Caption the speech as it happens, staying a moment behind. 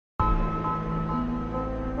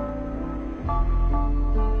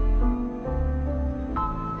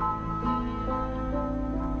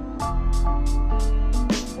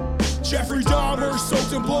Jeffrey Dahmer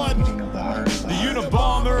soaked in blood. The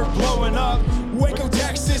Unabomber blowing up. Waco,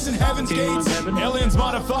 Texas, and Heaven's Gates. Aliens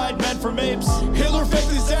modified, meant for mapes. Hitler faked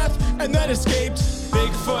his death and then escaped.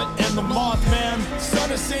 Bigfoot and the Mothman.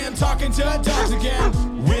 Son of Sam talking to dogs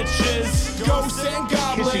again. Witches, ghosts, and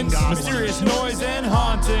goblins. Mysterious noise and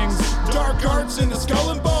hauntings. Dark arts in the skull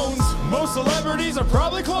and bones. Most celebrities are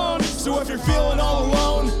probably cloned. So if you're feeling all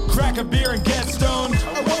alone, crack a beer and get stoned.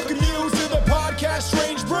 I welcome you to the podcast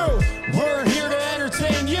Strange Brew. We're here to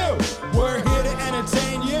entertain you. We're here to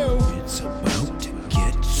entertain you. It's about to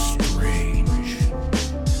get strange.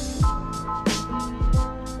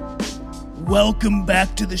 Welcome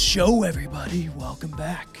back to the show, everybody. Welcome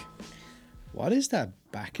back. What is that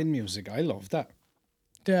backing music? I love that.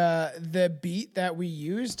 The beat that we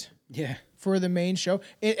used Yeah. for the main show,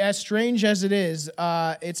 as strange as it is,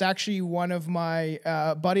 it's actually one of my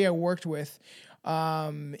buddy I worked with.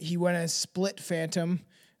 He went as Split Phantom,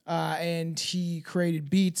 and he created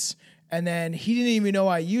beats. And then he didn't even know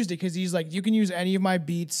I used it because he's like, you can use any of my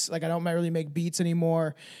beats. Like, I don't really make beats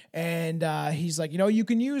anymore. And he's like, you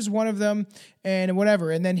can use one of them and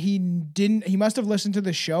whatever. And then he must have listened to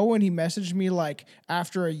the show and he messaged me like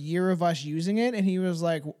after a year of us using it. And he was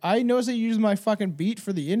like, I noticed that you used my fucking beat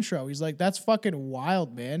for the intro. He's like, that's fucking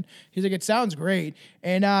wild, man. He's like, it sounds great.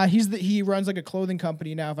 And he runs like a clothing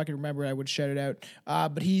company now. If I could remember, I would shout it out.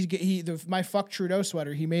 But my Fuck Trudeau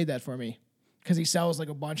sweater, he made that for me. Because he sells like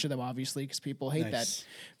a bunch of them, obviously, because people hate that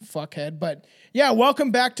fuckhead. But yeah,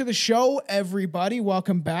 welcome back to the show, everybody.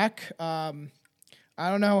 Welcome back. I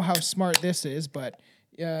don't know how smart this is, but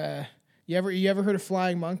you ever heard of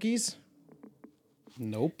Flying Monkeys?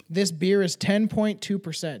 Nope. This beer is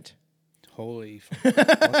 10.2%. Holy fuck.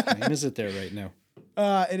 What time is it there right now?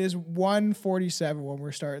 It is 1:47 when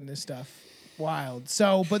we're starting this stuff. Wild.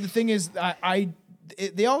 So, but the thing is,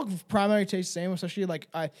 they all primarily taste the same, especially like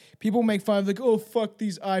people make fun of like, oh, fuck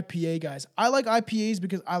these IPA guys. I like IPAs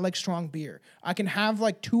because I like strong beer. I can have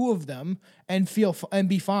like two of them and and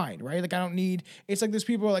be fine, right? Like I don't need, it's like there's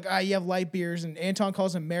people who are like, you have light beers, and Anton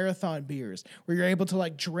calls them marathon beers where you're able to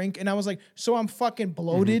like drink. And I was like, so I'm fucking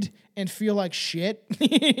bloated and feel like shit,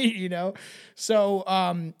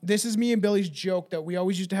 So this is me and Billy's joke that we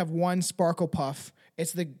always used to have one Sparkle Puff.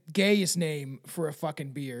 It's the gayest name for a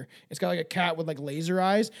fucking beer. It's got like a cat with like laser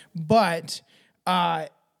eyes, but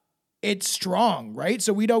it's strong, right?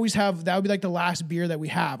 So we'd always have, that would be like the last beer that we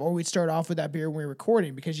have, or we'd start off with that beer when we were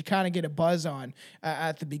recording because you kind of get a buzz on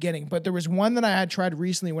at the beginning. But there was one that I had tried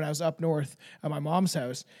recently when I was up north at my mom's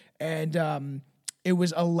house, and it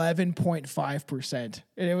was 11.5%.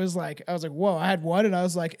 And it was like, I was like, whoa, I had one and I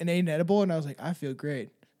was like, an ain't edible, and I was like, I feel great.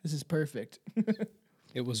 This is perfect.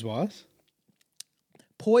 It was what?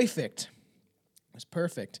 Perfect. It was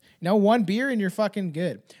perfect. One beer and you're fucking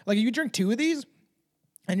good. Like if you drink two of these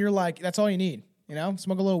and you're like, that's all you need.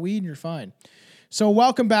 Smoke a little weed and you're fine. So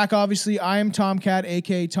welcome back. Obviously, I am Tomcat,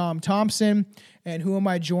 aka Tom Thompson, and who am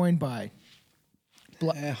I joined by?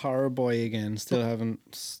 Horror Boy again. Still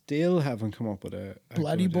haven't come up with a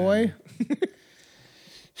Bloody good, Boy.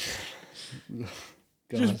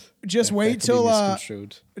 God, just wait till I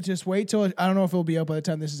don't know if it'll be out by the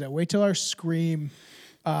time this is out. Wait till our Scream,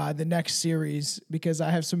 the next series, because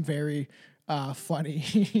I have some very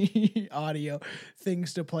funny audio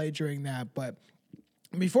things to play during that. But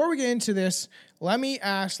before we get into this, let me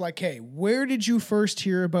ask, hey, where did you first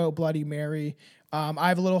hear about Bloody Mary? I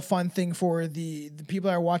have a little fun thing for the people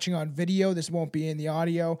that are watching on video. This won't be in the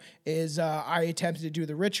audio. I attempted to do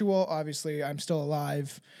the ritual. Obviously, I'm still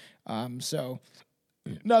alive, so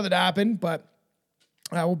nothing happened. But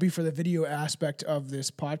that will be for the video aspect of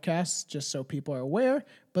this podcast, just so people are aware.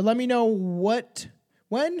 But let me know when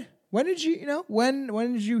did you when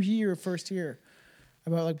did you first hear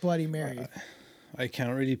about like Bloody Mary? I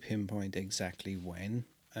can't really pinpoint exactly when.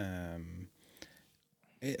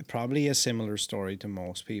 Probably a similar story to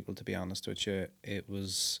most people, to be honest with you. It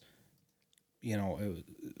was,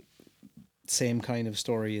 same kind of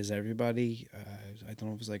story as everybody. I don't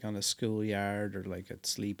know if it was like on a schoolyard or like at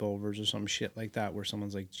sleepovers or some shit like that, where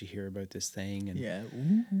someone's like, did you hear about this thing? And yeah.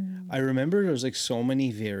 I remember there was like so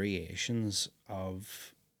many variations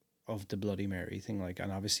of the Bloody Mary thing, like,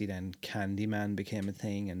 and obviously then Candyman became a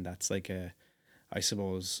thing, and that's like I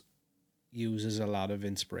suppose uses a lot of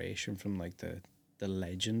inspiration from like the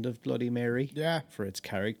legend of Bloody Mary for its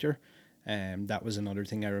character. That was another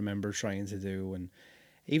thing I remember trying to do, and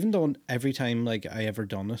even though every time like I ever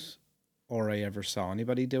done it or I ever saw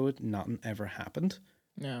anybody do it, nothing ever happened.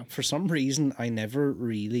 Yeah. For some reason, I never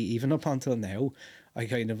really, even up until now, I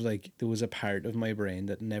kind of like, there was a part of my brain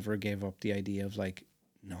that never gave up the idea of like,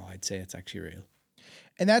 no, I'd say it's actually real.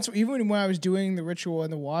 And that's even when I was doing the ritual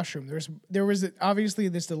in the washroom, there was obviously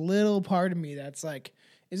this little part of me that's like,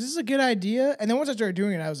 is this a good idea? And then once I started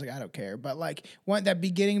doing it, I was like, I don't care. But like that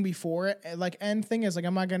beginning before it, like end thing is like,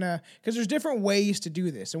 I'm not gonna, because there's different ways to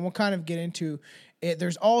do this, and we'll kind of get into it.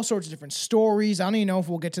 There's all sorts of different stories. I don't even know if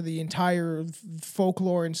we'll get to the entire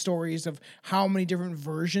folklore and stories of how many different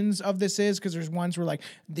versions of this is, because there's ones where like,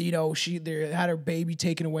 they had her baby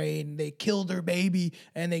taken away and they killed her baby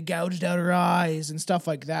and they gouged out her eyes and stuff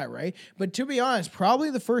like that, right? But to be honest, probably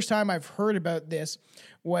the first time I've heard about this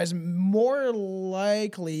was more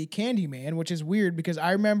likely Candyman, which is weird because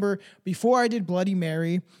I remember before I did Bloody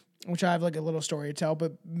Mary, which I have like a little story to tell,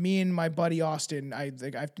 but me and my buddy Austin, I've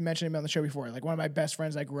mentioned him on the show before, like one of my best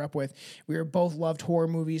friends I grew up with, we were both loved horror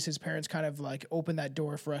movies. His parents kind of like opened that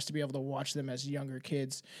door for us to be able to watch them as younger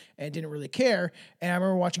kids and didn't really care. And I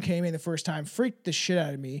remember watching Candyman the first time, freaked the shit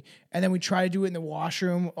out of me. And then we try to do it in the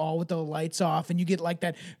washroom, all with the lights off, and you get like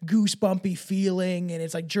that goosebumpy feeling, and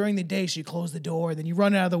it's like during the day, so you close the door, then you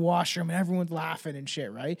run out of the washroom and everyone's laughing and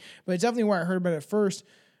shit, right? But it's definitely where I heard about it first.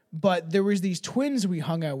 But there was these twins we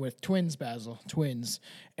hung out with, Basil,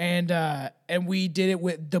 and we did it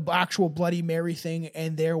with the actual Bloody Mary thing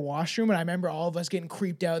in their washroom. And I remember all of us getting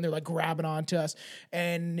creeped out, and they're like grabbing onto us,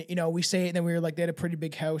 and we say it, and then we were like, they had a pretty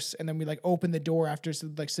big house, and then we like opened the door after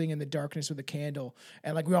like sitting in the darkness with a candle,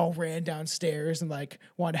 and like we all ran downstairs and like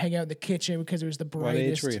wanted to hang out in the kitchen because it was the brightest. What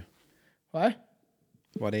age were you? What?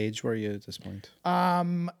 What age were you at this point?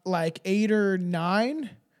 Like 8 or 9.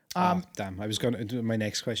 Damn. My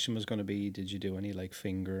next question was gonna be, did you do any like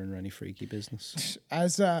fingering or any freaky business?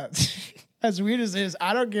 As weird as it is,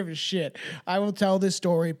 I don't give a shit. I will tell this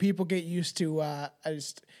story. People get used to.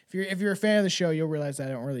 If you're a fan of the show, you'll realize that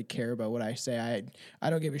I don't really care about what I say. I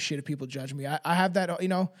don't give a shit if people judge me. I have that.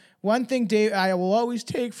 One thing I will always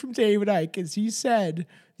take from David Icke is he said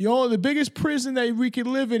the biggest prison that we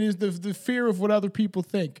can live in is the fear of what other people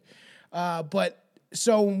think. But.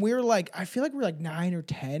 So when we were like, I feel like we were like 9 or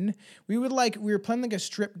 10, we were playing like a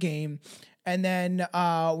strip game, and then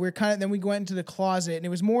then we went into the closet, and it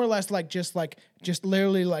was more or less like just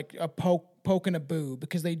literally like a poking a boob,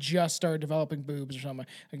 because they just started developing boobs or something,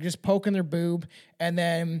 like just poking their boob, and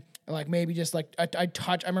then like maybe just like I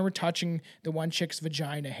remember touching the one chick's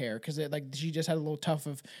vagina hair because she just had a little tuft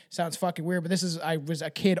of, sounds fucking weird, but I was a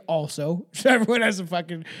kid also, so everyone has a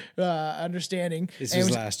fucking understanding. This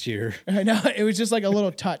was last year. I know, it was just like a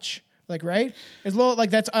little touch. Like, right? It's a little like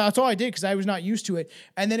that's all I did because I was not used to it.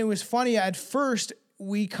 And then it was funny. At first,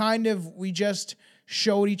 we just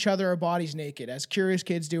showed each other our bodies naked, as curious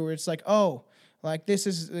kids do, where it's like, oh, like this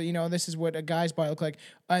is what a guy's body look like.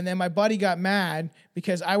 And then my buddy got mad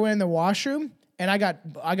because I went in the washroom and I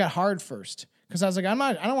got hard first. Because I was like, I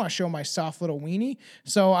don't want to show my soft little weenie.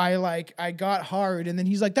 So I got hard, and then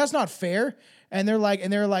he's like, that's not fair. And they're like,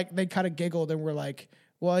 they kind of giggled and were like,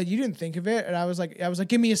 well, you didn't think of it. And I was like,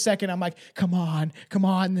 give me a second. I'm like, come on.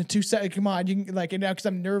 The 2 seconds, come on. You can because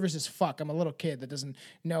I'm nervous as fuck. I'm a little kid that doesn't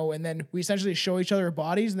know. And then we essentially show each other our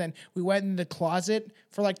bodies. And then we went in the closet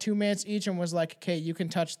for like 2 minutes each and was like, okay, you can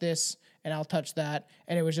touch this and I'll touch that.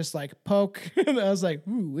 And it was just like poke. And I was like,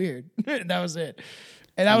 ooh, weird. And that was it.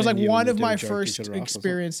 And that was like one of my first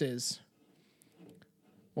experiences.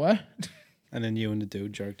 What? And then you and the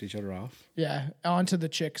dude jerked each other off. Yeah, onto the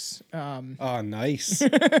chicks. Oh, nice.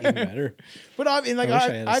 Even better. But I mean, like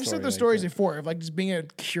I've said the like stories that. before of like just being a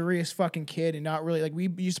curious fucking kid and not really like we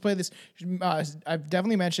used to play this. I've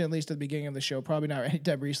definitely mentioned at least at the beginning of the show, probably not any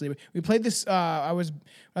time recently. But we played this. I was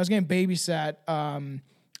getting babysat.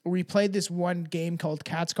 We played this one game called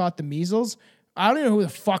Cats Caught the Measles. I don't even know who the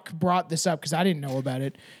fuck brought this up because I didn't know about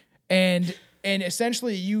it, and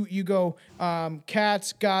essentially you go,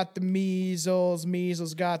 cats got the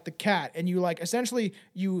measles got the cat. And you like, essentially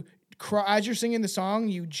as you're singing the song,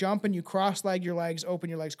 you jump and you cross-leg your legs,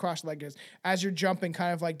 open your legs, cross-leg as you're jumping,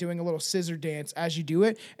 kind of like doing a little scissor dance as you do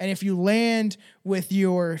it. And if you land with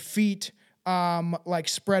your feet like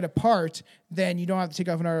spread apart, then you don't have to take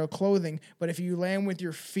off an article of clothing. But if you land with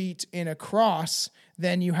your feet in a cross,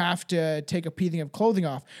 then you have to take a piece of clothing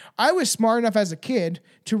off. I was smart enough as a kid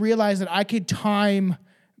to realize that I could time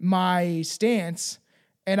my stance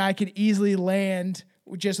and I could easily land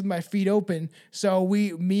just with my feet open. So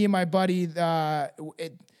me and my buddy, it's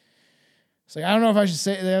like, I don't know if I should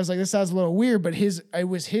say it. I was like, this sounds a little weird, but it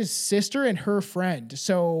was his sister and her friend.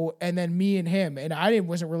 So, and then me and him, and I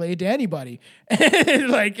wasn't related to anybody.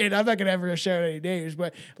 And I'm not gonna ever shout any names,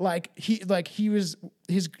 but his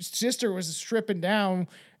sister was stripping down,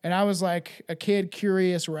 and I was like a kid,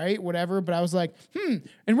 curious, right? Whatever. But I was like,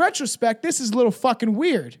 in retrospect, this is a little fucking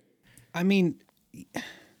weird. I mean,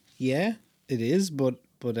 yeah, it is, but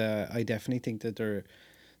But I definitely think that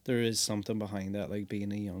there is something behind that, like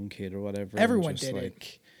being a young kid or whatever. and Everyone just did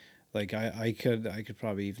it. Like I could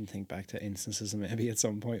probably even think back to instances, and maybe at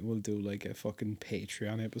some point we'll do like a fucking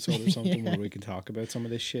Patreon episode or something where we can talk about some of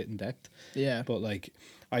this shit in depth. Yeah. But like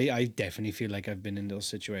I definitely feel like I've been in those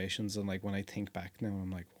situations, and like when I think back now,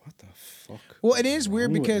 I'm like, what the fuck? Well, it is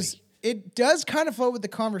weird wrong with because me? it does kind of flow with the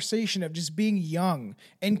conversation of just being young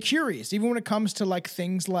and curious, even when it comes to like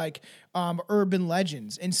things like urban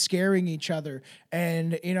legends and scaring each other,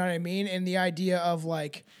 and you know what I mean, and the idea of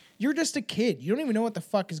like you're just a kid, you don't even know what the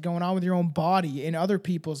fuck is going on with your own body and other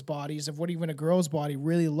people's bodies, of what even a girl's body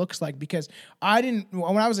really looks like. Because I didn't,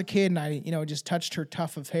 when I was a kid and I just touched her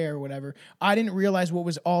tuft of hair or whatever, I didn't realize what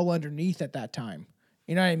was all underneath at that time.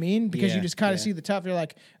 You know what I mean? Because you Yeah, just kind of yeah. see the tuft, you're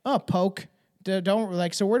like, oh, poke. Don't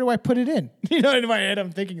like, so where do I put it in? You know, in my head,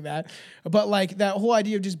 I'm thinking that. But like that whole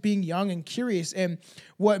idea of just being young and curious. And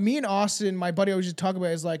what me and Austin, my buddy, always used to talk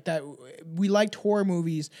about is like that we liked horror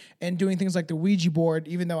movies and doing things like the Ouija board,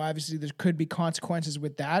 even though obviously there could be consequences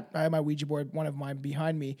with that. I have my Ouija board, one of mine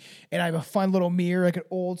behind me, and I have a fun little mirror, like an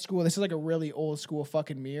old school. This is like a really old school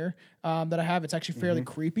fucking mirror that I have. It's actually fairly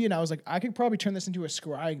creepy. And I was like, I could probably turn this into a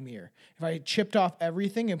scrying mirror. If I chipped off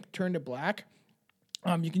everything and turned it black,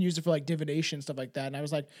 you can use it for like divination and stuff like that. And I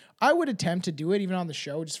was like, I would attempt to do it even on the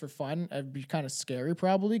show just for fun. It'd be kind of scary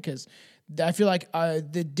probably because I feel like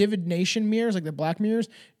the divination mirrors, like the black mirrors,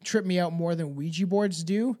 trip me out more than Ouija boards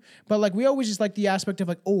do. But like we always just like the aspect of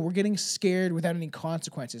like, oh, we're getting scared without any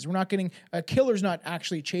consequences. We're not getting, a killer's not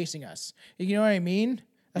actually chasing us. You know what I mean?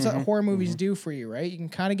 That's what horror movies do for you, right? You can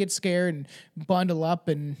kind of get scared and bundle up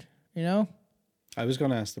and, you know? I was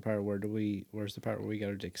gonna ask the part where's the part where we get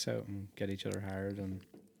our dicks out and get each other hard and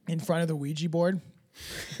In front of the Ouija board.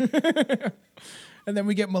 And then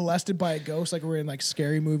we get molested by a ghost like we're in like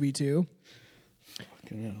Scary Movie 2.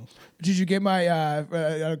 fucking hell. Did you get my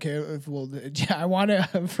okay, yeah, I want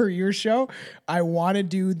to for your show, I want to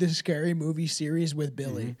do the Scary Movie series with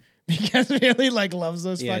Billy because Billy like loves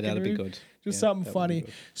those Yeah, fucking that'd be movies. good. Just Yeah, something that would be funny.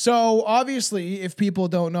 good. So obviously, if people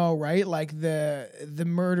don't know, right, like the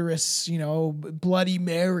murderous, Bloody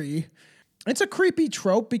Mary, it's a creepy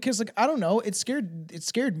trope because like I don't know, it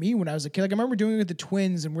scared me when I was a kid. Like I remember doing it with the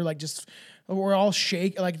twins, and we're all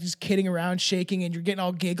like just kidding around, shaking, and you're getting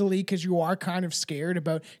all giggly because you are kind of scared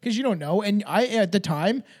because you don't know. And at the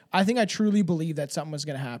time, I think I truly believed that something was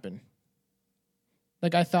gonna happen.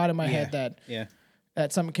 Like I thought in my head Yeah.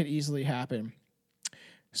 that something could easily happen.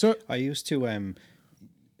 So I used to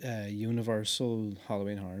Universal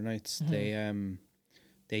Halloween Horror Nights.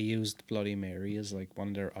 They used Bloody Mary as like one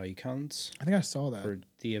of their icons I think I saw that. for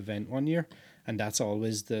the event one year, and that's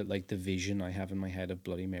always the vision I have in my head of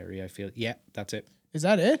Bloody Mary. I feel that's it. Is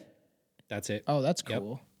that it? That's it. Oh, that's Yep.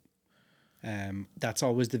 cool. That's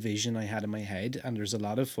always the vision I had in my head, and there's a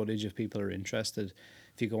lot of footage if people are interested.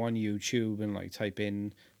 If you go on YouTube and like type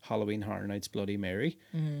in Halloween Horror Nights Bloody Mary,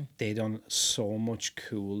 they done so much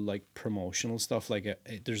cool like promotional stuff. Like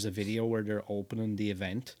there's a video where they're opening the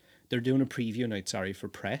event. They're doing a preview night, for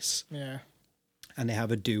press, Yeah. and they have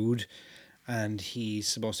a dude, and he's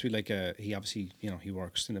supposed to be like he obviously he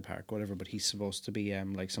works in the park or whatever, but he's supposed to be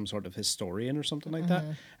like some sort of historian or something like that,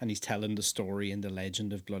 and he's telling the story and the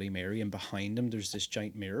legend of Bloody Mary, and behind him there's this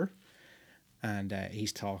giant mirror, and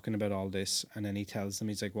he's talking about all this, and then he tells them,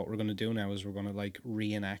 he's like, what we're going to do now is we're going to like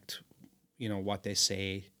reenact what they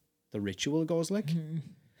say the ritual goes like.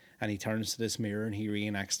 And he turns to this mirror and he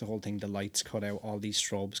reenacts the whole thing. The lights cut out, all these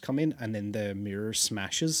strobes come in, and then the mirror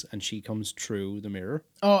smashes and she comes through the mirror.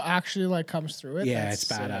 Oh, actually, like comes through it. Yeah, That's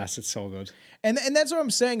it's badass. It's so good. And that's what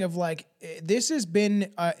I'm saying. Of like, this has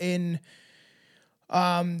been in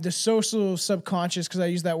the social subconscious, because I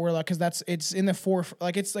use that word like because it's in the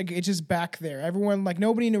forefront. It's just back there. Everyone, like,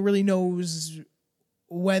 nobody really knows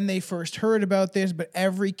when they first heard about this, but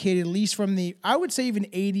every kid, at least from I would say even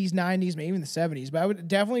 80s, 90s, maybe even the 70s, but I would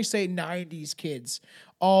definitely say 90s kids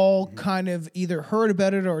all kind of either heard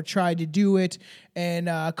about it or tried to do it and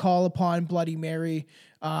call upon Bloody Mary.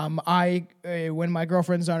 When my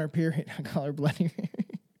girlfriend's on her period, I call her Bloody Mary.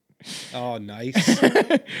 Oh, nice.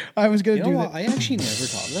 I was going to You know do what? that. I actually never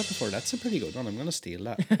thought of that before. That's a pretty good one. I'm going to steal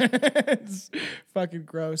that. It's fucking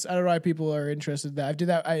gross. I don't know why people are interested in that. I did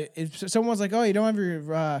that. If someone was like, "Oh, you don't have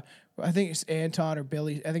your," I think it's Anton or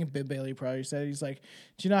Billy. I think Billy probably said, he's like,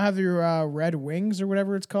 "Do you not have your red wings or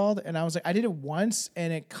whatever it's called?" And I was like, I did it once,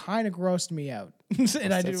 and it kind of grossed me out.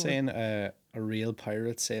 And I did That's saying a real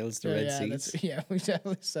pirate sails the Red Seas. Yeah, we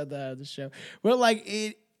definitely said that on the show. Well, like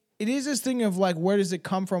it is this thing of like, where does it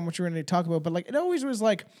come from, which we're going to talk about. But like, it always was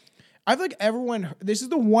like, I feel like everyone, this is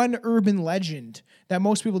the one urban legend that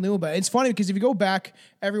most people knew about. It's funny because if you go back,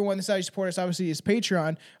 everyone, this is how you support us, obviously, is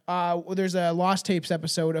Patreon. There's a Lost Tapes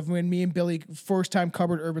episode of when me and Billy first time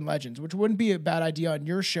covered urban legends, which wouldn't be a bad idea on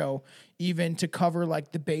your show, even to cover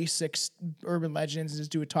like the basics urban legends and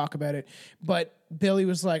just do a talk about it. But Billy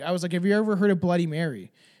was like, I was like, have you ever heard of Bloody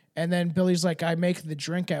Mary? And then Billy's like, I make the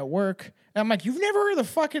drink at work. And I'm like, you've never heard of the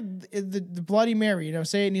fucking the Bloody Mary, you know?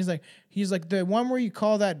 Say it. And he's like the one where you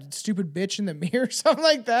call that stupid bitch in the mirror, something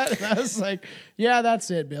like that. And I was like, yeah,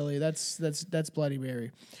 that's it, Billy. That's Bloody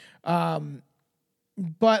Mary.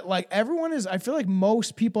 But like everyone is, I feel like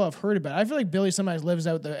most people have heard about it. I feel like Billy sometimes lives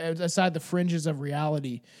outside the fringes of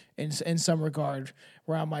reality in some regard.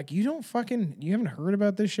 Where I'm like, you haven't heard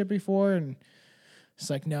about this shit before, and it's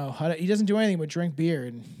like, no, he doesn't do anything but drink beer.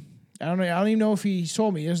 And I don't know. I don't even know if he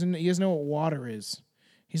told me. He doesn't know what water is.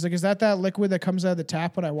 He's like, is that liquid that comes out of the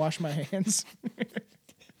tap when I wash my hands?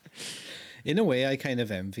 In a way, I kind of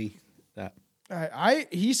envy that.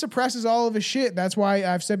 He suppresses all of his shit. That's why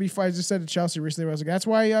I've said before, I just said to Chelsea recently, I was like, that's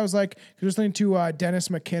why I was like, cause I was listening to Dennis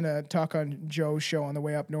McKenna talk on Joe's show on the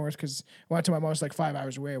way up north, because I went to my mom's like 5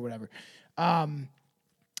 hours away or whatever.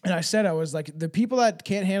 And I said, I was like, the people that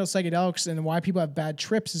can't handle psychedelics and why people have bad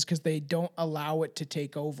trips is because they don't allow it to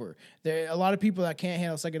take over. A lot of people that can't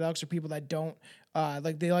handle psychedelics are people that don't,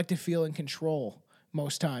 they like to feel in control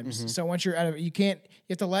most times. Mm-hmm. So once you're out of it, you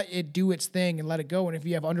have to let it do its thing and let it go. And if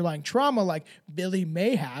you have underlying trauma, like Billy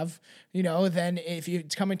may have, then if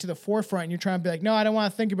it's coming to the forefront and you're trying to be like, no, I don't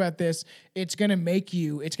want to think about this, it's going to make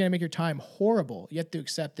your time horrible. You have to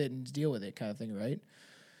accept it and deal with it, kind of thing, right?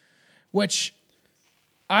 Which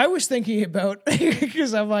I was thinking about,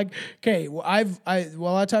 because I'm like, okay, well, a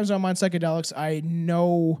lot of times when I'm on psychedelics, I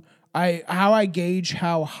know how I gauge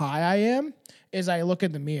how high I am is I look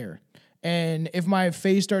in the mirror. And if my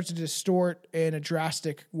face starts to distort in a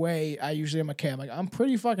drastic way, I usually am okay. I'm like, I'm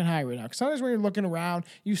pretty fucking high right now. Because sometimes when you're looking around,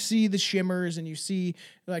 you see the shimmers and you see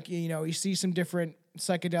you see some different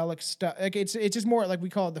psychedelic stuff. Like it's just more like we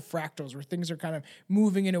call it the fractals, where things are kind of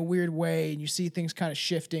moving in a weird way and you see things kind of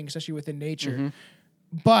shifting, especially within nature. Mm-hmm.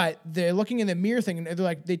 But they're looking in the mirror thing, and they're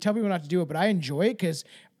like, they tell people not to do it, but I enjoy it because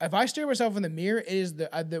if I stare at myself in the mirror, it is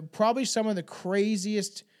the probably some of the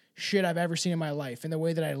craziest shit I've ever seen in my life. And the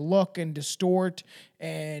way that I look and distort,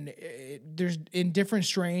 and there's in different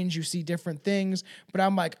strains, you see different things. But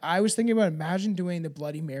I'm like, I was thinking about, imagine doing the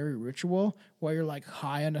Bloody Mary ritual while you're like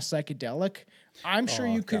high on a psychedelic. I'm sure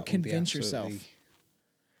you could convince yourself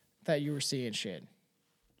that you were seeing shit.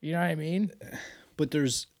 You know what I mean? But there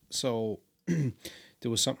was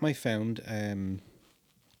something I found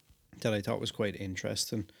that I thought was quite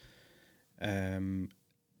interesting.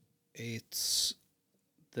 It's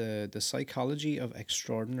the psychology of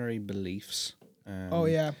extraordinary beliefs. Oh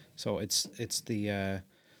yeah. So it's the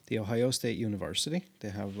Ohio State University. They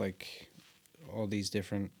have like all these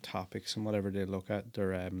different topics and whatever they look at.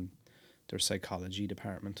 Their psychology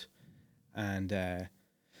department, and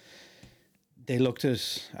they looked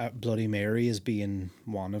at Bloody Mary as being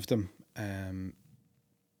one of them.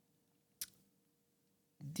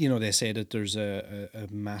 They say that there's a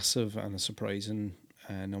massive and a surprising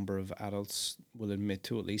number of adults will admit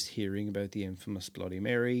to at least hearing about the infamous Bloody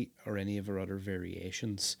Mary or any of her other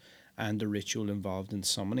variations and the ritual involved in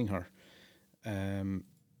summoning her.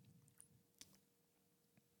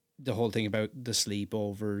 The whole thing about the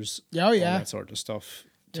sleepovers, all that sort of stuff,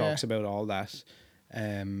 talks about all that.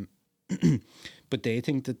 But they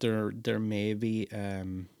think that there may be, I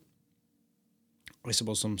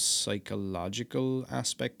suppose, some psychological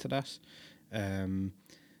aspect to that.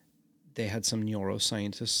 They had some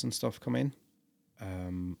neuroscientists and stuff come in.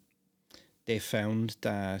 They found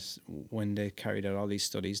that when they carried out all these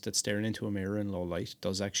studies, that staring into a mirror in low light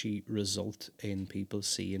does actually result in people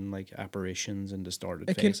seeing like apparitions and distorted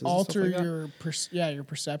faces. It can alter your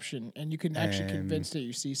perception, and you can actually convince that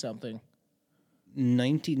you see something.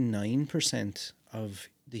 99% of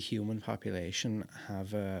the human population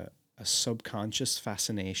have a subconscious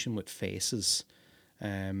fascination with faces.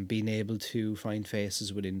 Being able to find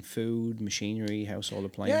faces within food, machinery, household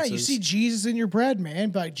appliances. Yeah, you see Jesus in your bread, man.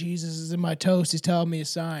 But like, Jesus is in my toast. He's telling me a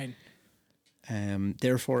sign.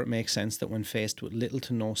 Therefore, it makes sense that when faced with little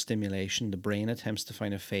to no stimulation, the brain attempts to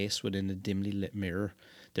find a face within a dimly lit mirror.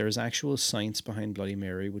 There is actual science behind Bloody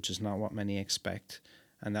Mary, which is not what many expect,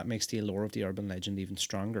 and that makes the allure of the urban legend even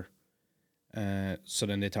stronger. So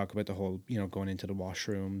then they talk about the whole, going into the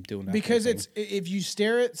washroom, doing that. Because if you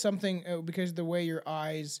stare at something, because of the way your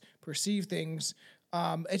eyes perceive things,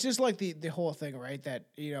 it's just like the whole thing, right? That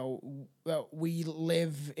we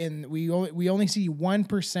live in, we only see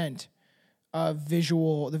 1%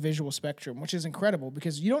 the visual spectrum, which is incredible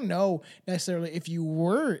because you don't know necessarily if you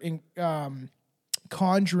were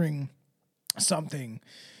conjuring something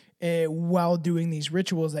while doing these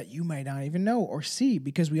rituals that you might not even know or see,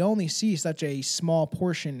 because we only see such a small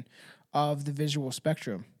portion of the visual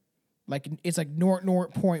spectrum. Like it's like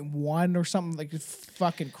 0.1 or something, like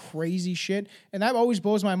fucking crazy shit. And that always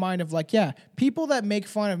blows my mind of like, yeah, people that make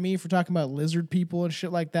fun of me for talking about lizard people and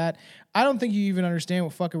shit like that, I don't think you even understand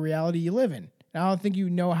what fucking reality you live in. And I don't think you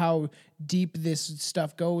know how deep this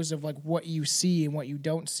stuff goes of like what you see and what you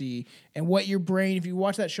don't see and what your brain, if you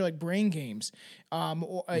watch that show like Brain Games,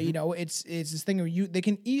 you know, it's this thing where they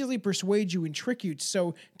can easily persuade you and trick you.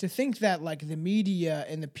 So to think that like the media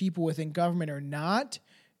and the people within government are not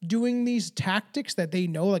doing these tactics that they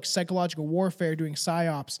know, like psychological warfare, doing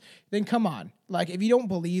psyops, then come on. Like, if you don't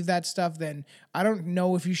believe that stuff, then I don't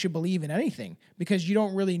know if you should believe in anything, because you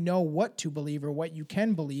don't really know what to believe or what you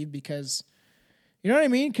can believe, because, you know what I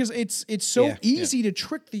mean? Because it's so easy to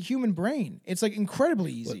trick the human brain. It's like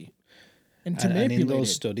incredibly easy. And to manipulate in those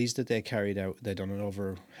it. studies that they carried out, they done it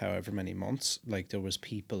over however many months. Like, there was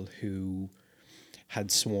people who had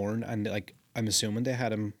sworn, and like, I'm assuming they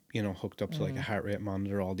had him, you know, hooked up to like a heart rate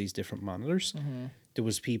monitor, all these different monitors. There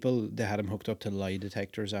was people, they had him hooked up to lie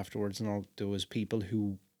detectors afterwards and all. There was people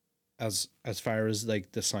who, as far as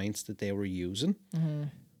like the science that they were using,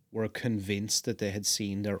 were convinced that they had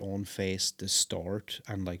seen their own face distort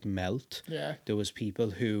and like melt. Yeah. There was people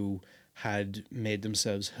who had made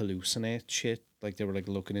themselves hallucinate shit. Like, they were like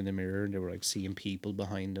looking in the mirror and they were like seeing people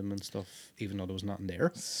behind them and stuff, even though there was nothing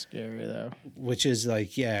there. Scary though. Which is like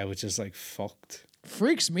fucked.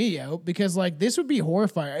 Freaks me out, because like this would be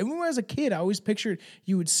horrifying. Even when I was a kid, I always pictured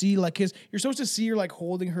you would see like you're supposed to see her like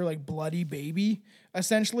holding her like bloody baby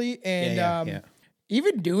essentially, and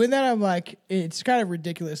even doing that, I'm like, it's kind of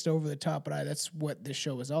ridiculous, over the top, but that's what this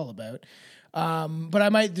show is all about. But I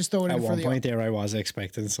might just throw it in for the... At one point there, I was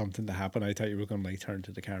expecting something to happen. I thought you were going to like turn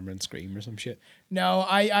to the camera and scream or some shit. No,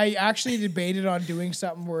 I actually debated on doing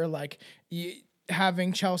something where like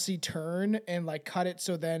having Chelsea turn and like cut it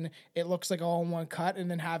so then it looks like all in one cut, and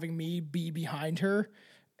then having me be behind her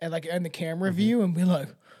and like in the camera view and be like,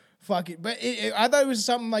 fuck it. But I thought it was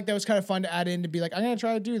something like that was kind of fun to add in, to be like, I'm going to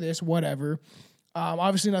try to do this, whatever.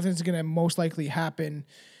 Obviously nothing's going to most likely happen.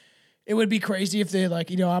 It would be crazy if they like,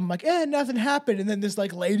 you know, I'm like, nothing happened. And then this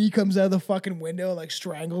like lady comes out of the fucking window, like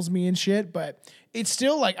strangles me and shit. But it's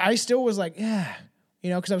still like, I still was like, yeah, you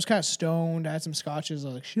know, because I was kind of stoned. I had some scotches. I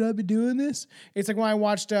was like, should I be doing this? It's like when I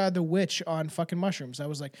watched The Witch on fucking mushrooms. I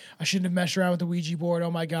was like, I shouldn't have messed around with the Ouija board.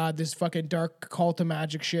 Oh my God, this fucking dark cult of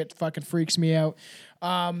magic shit fucking freaks me out.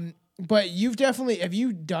 But have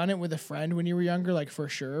you done it with a friend when you were younger? Like, for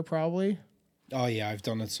sure, probably. Oh yeah, I've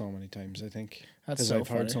done it so many times, I think. That's because so I've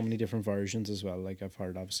heard funny. so many different versions as well. Like, I've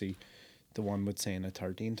heard obviously the one with saying it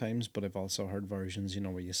 13 times, but I've also heard versions, you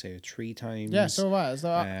know, where you say it 3 times. Yeah, so have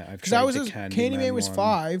I. Because I was Candyman was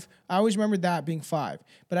 5. I always remembered that being 5.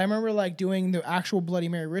 But I remember like doing the actual Bloody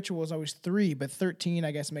Mary rituals. I was 3, but 13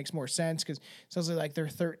 I guess makes more sense because it sounds like their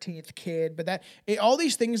 13th kid. But all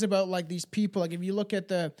these things about like these people, like if you look at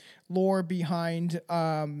the lore behind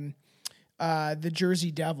the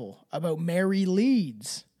Jersey Devil, about Mary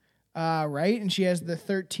Leeds, right? And she has the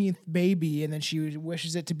 13th baby, and then she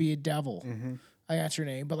wishes it to be a devil. I got her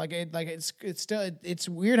name, but it's still it's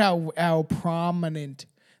weird how prominent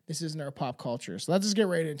this is in our pop culture. So let's just get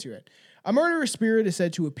right into it. A murderous spirit is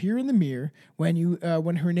said to appear in the mirror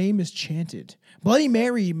when her name is chanted. Bloody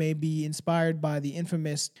Mary may be inspired by the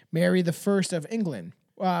infamous Mary the First of England.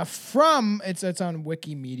 It's on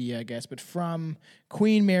Wikimedia, I guess, but from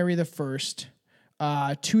Queen Mary the First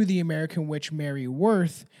to the American witch Mary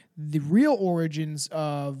Worth, the real origins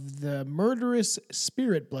of the murderous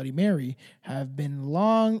spirit Bloody Mary have been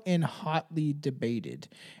long and hotly debated.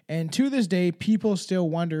 And to this day, people still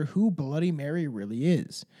wonder who Bloody Mary really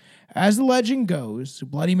is. As the legend goes,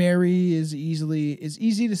 Bloody Mary is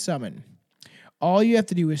easy to summon. All you have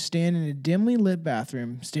to do is stand in a dimly lit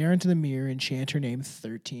bathroom, stare into the mirror, and chant her name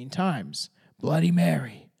 13 times. Bloody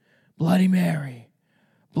Mary, Bloody Mary,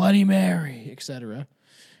 Bloody Mary, etc.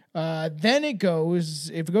 Then if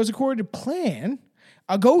it goes according to plan,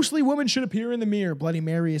 a ghostly woman should appear in the mirror. Bloody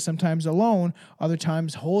Mary is sometimes alone, other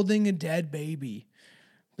times holding a dead baby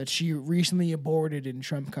that she recently aborted and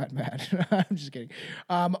Trump got mad. I'm just kidding.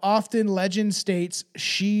 Often legend states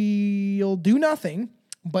she'll do nothing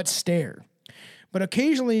but stare. But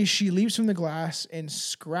occasionally she leaps from the glass and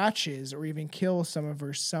scratches or even kills some of her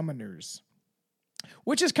summoners.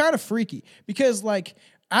 Which is kind of freaky because, like,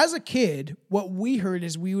 as a kid, what we heard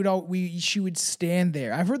is she would stand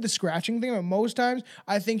there. I've heard the scratching thing, but most times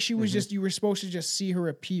I think she was you were supposed to just see her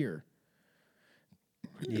appear.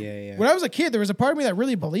 Yeah. When I was a kid, there was a part of me that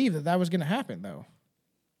really believed that was going to happen, though.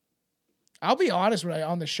 I'll be honest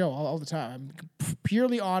on the show all the time. I'm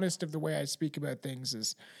purely honest of the way I speak about things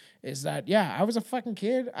is that, yeah, I was a fucking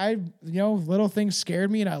kid. Little things scared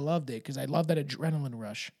me and I loved it because I loved that adrenaline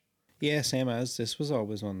rush. Yeah, same as this was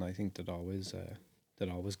always one I think that always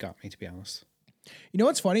got me, to be honest. You know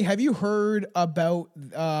what's funny? Have you heard about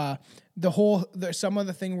some of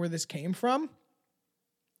the thing where this came from?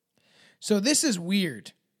 So this is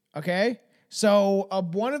weird, okay? So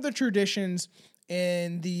one of the traditions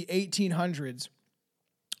in the 1800s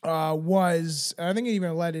was, I think it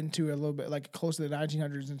even led into a little bit, like close to the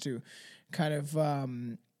 1900s, into kind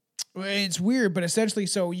of, it's weird, but essentially,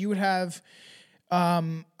 so you would have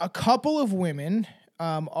a couple of women,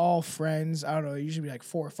 all friends, I don't know, usually be like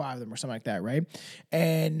 4 or 5 of them or something like that, right?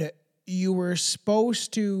 And you were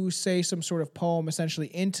supposed to say some sort of poem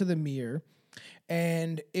essentially into the mirror,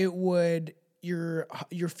 and it would, your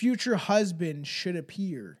future husband should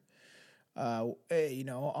appear.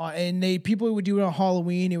 And people would do it on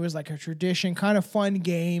Halloween. It was like a tradition, kind of fun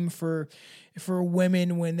game for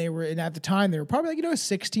women when they were, and at the time they were probably like,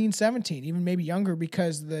 16, 17, even maybe younger,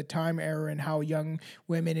 because the time era and how young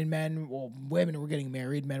women and men, well, women were getting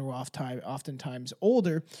married, men were oftentimes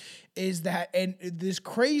older, is that, and this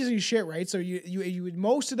crazy shit, right? So you would,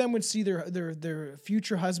 most of them would see their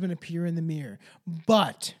future husband appear in the mirror.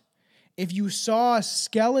 But if you saw a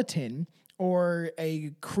skeleton or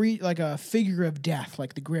like a figure of death,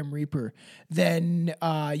 like the Grim Reaper, then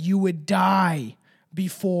you would die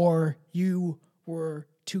before you were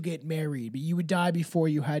to get married. You would die before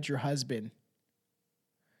you had your husband.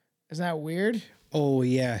 Isn't that weird? Oh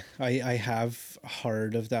yeah, I have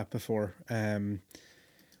heard of that before.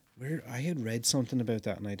 Where I had read something about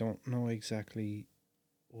that, and I don't know exactly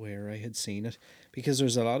where I had seen it, because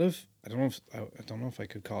there's a lot of, I don't know if I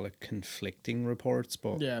could call it conflicting reports,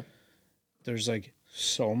 but yeah, there's like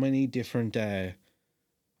so many different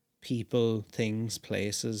people, things,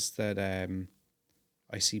 places that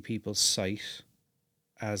I see people cite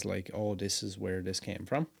as like, oh, this is where this came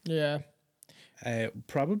from. Yeah.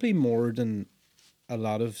 Probably more than a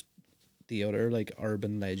lot of the other like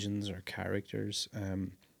urban legends or characters.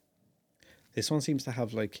 This one seems to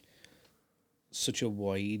have like such a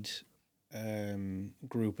wide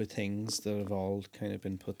group of things that have all kind of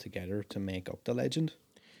been put together to make up the legend.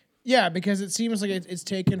 Yeah, because it seems like it's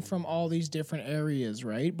taken from all these different areas,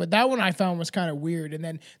 right? But that one I found was kind of weird. And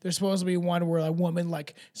then there's supposed to be one where a woman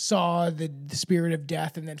like saw the spirit of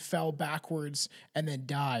death and then fell backwards and then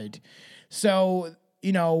died. So,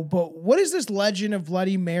 but what is this legend of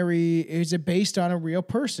Bloody Mary? Is it based on a real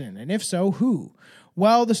person? And if so, who?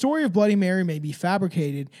 While the story of Bloody Mary may be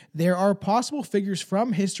fabricated, there are possible figures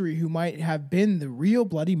from history who might have been the real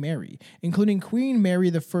Bloody Mary, including Queen Mary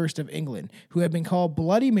I of England, who had been called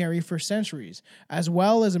Bloody Mary for centuries, as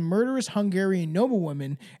well as a murderous Hungarian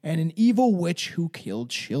noblewoman and an evil witch who killed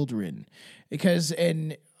children. Because,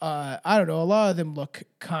 I don't know, a lot of them look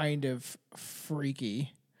kind of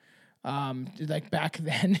freaky. Like back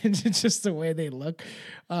then, it's just the way they look.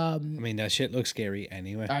 I mean, that shit looks scary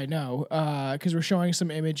anyway. I know, because we're showing some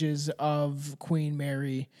images of Queen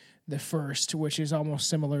Mary the First, which is almost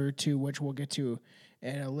similar to, which we'll get to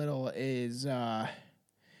in a little,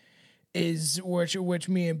 which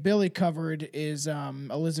me and Billy covered, is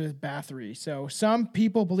Elizabeth Bathory. So some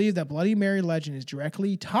people believe that Bloody Mary legend is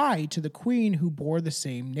directly tied to the queen who bore the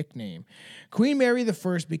same nickname. Queen Mary I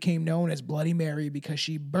became known as Bloody Mary because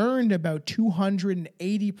she burned about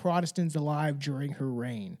 280 Protestants alive during her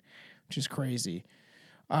reign, which is crazy.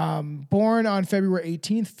 Born on February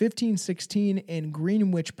 18th, 1516 in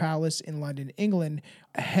Greenwich Palace in London, England,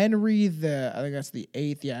 Henry I think that's the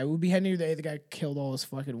 8th. Yeah, it would be Henry VIII. The guy killed all his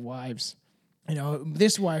fucking wives.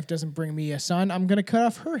 This wife doesn't bring me a son, I'm going to cut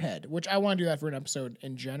off her head, which I want to do that for an episode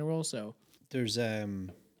in general. So there's,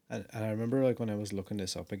 and I remember like when I was looking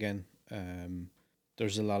this up again,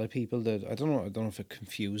 there's a lot of people that, I don't know if it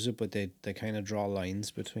confuses it, but they kind of draw lines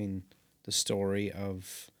between the story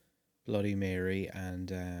of Bloody Mary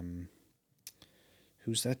and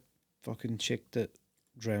who's that fucking chick that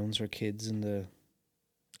drowns her kids in the...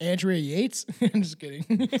 Andrea Yates? I'm just kidding.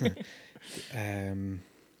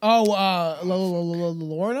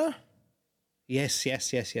 Lorna? Yes.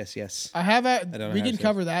 I have we can to.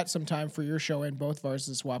 cover that sometime for your show and both of ours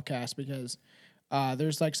as Swapcast, because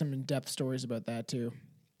there's like some in-depth stories about that too.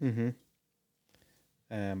 Mm-hmm.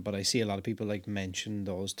 But I see a lot of people like mention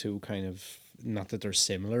those two kind of, not that they're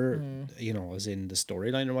similar, as in the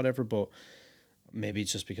storyline or whatever, but maybe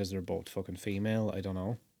it's just because they're both fucking female. I don't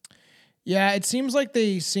know. Yeah, it seems like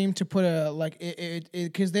they seem to put a, like,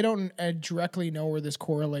 because they don't directly know where this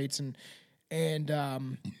correlates, and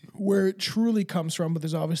and where it truly comes from, but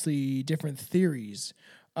there's obviously different theories.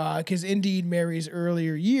 Because indeed, Mary's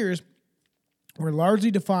earlier years were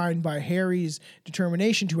largely defined by Harry's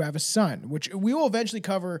determination to have a son, which we will eventually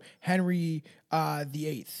cover Henry the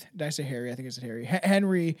Eighth. Did I say Harry? I think I said Harry.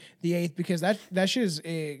 Henry the Eighth, because that shit is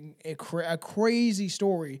a crazy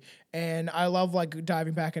story, and I love like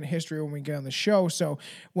diving back into history when we get on the show. So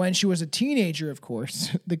when she was a teenager, of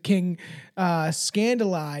course, the king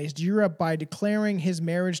scandalized Europe by declaring his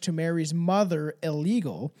marriage to Mary's mother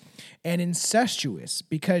illegal and incestuous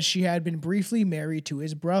because she had been briefly married to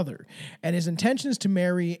his brother, and his intentions to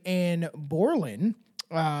marry Anne Boleyn.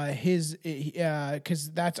 Because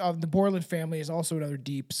that's the Boleyn family is also another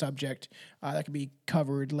deep subject that can be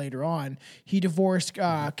covered later on. He divorced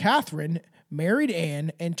Catherine, married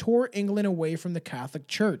Anne, and tore England away from the Catholic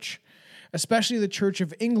Church, especially the Church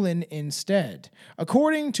of England instead.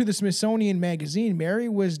 According to the Smithsonian Magazine, Mary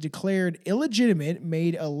was declared illegitimate,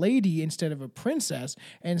 made a lady instead of a princess,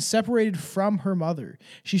 and separated from her mother.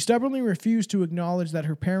 She stubbornly refused to acknowledge that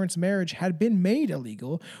her parents' marriage had been made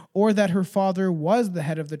illegal or that her father was the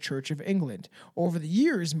head of the Church of England. Over the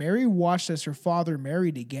years, Mary watched as her father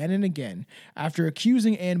married again and again. After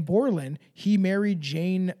accusing Anne Boleyn, he married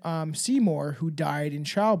Jane Seymour, who died in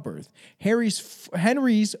childbirth. Henry's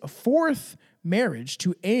fourth marriage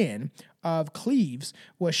to Anne of Cleves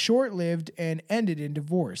was short-lived and ended in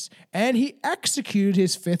divorce, and he executed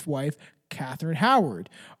his fifth wife, Catherine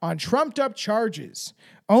Howard, on trumped-up charges.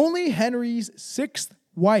 Only Henry's sixth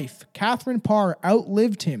wife, Catherine Parr,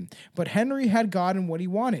 outlived him, but Henry had gotten what he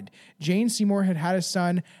wanted. Jane Seymour had had a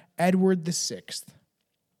son, Edward VI.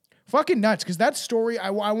 Fucking nuts, because that story,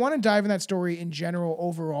 I want to dive in that story in general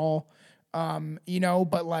overall.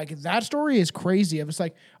 But like that story is crazy. I was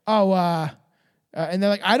like, and they're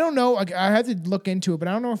like, I don't know. Like, I had to look into it, but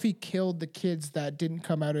I don't know if he killed the kids that didn't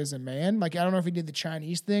come out as a man. Like, I don't know if he did the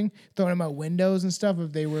Chinese thing, throwing them out windows and stuff,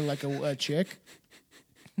 if they were like a chick.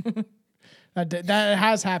 that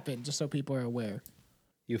has happened, just so people are aware.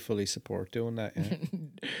 You fully support doing that, yeah?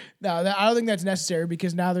 No, I don't think that's necessary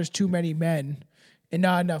because now there's too many men and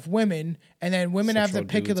not enough women, and then women have the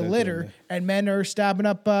pick of the litter, and men are stabbing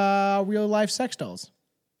up real life sex dolls.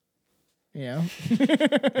 You know?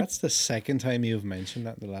 That's the second time you've mentioned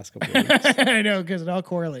that in the last couple of weeks. I know, because it all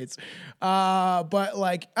correlates. But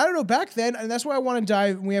like, I don't know, back then, and that's why I want to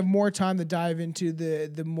dive, we have more time to dive into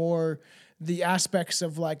the aspects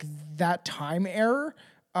of like that time era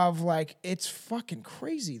of like, it's fucking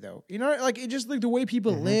crazy though. You know, like it just like the way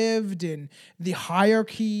people lived and the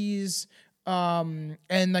hierarchies. And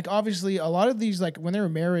like obviously a lot of these, like when they were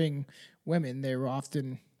marrying women, they were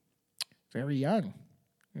often very young.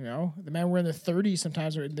 You know, the men were in their 30s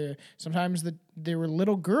sometimes, or they were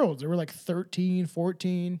little girls. They were like 13,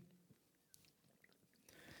 14.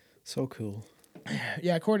 So cool.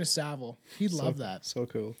 Yeah, according to Savile, he'd love that. So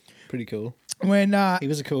cool. Pretty cool. When he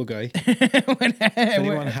was a cool guy. If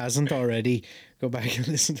anyone hasn't already, go back and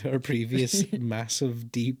listen to our previous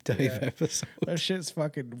massive deep dive episode. That shit's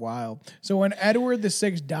fucking wild. So when Edward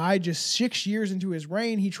VI died just 6 years into his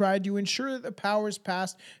reign, he tried to ensure that the powers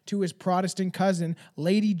passed to his Protestant cousin,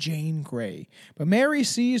 Lady Jane Grey. But Mary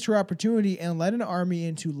seized her opportunity and led an army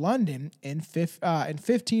into London in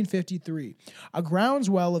 1553. A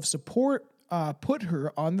groundswell of support put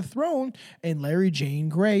her on the throne, and Lady Jane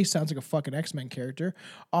Grey, sounds like a fucking X-Men character,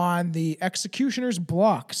 on the executioner's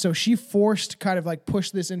block. So she forced kind of like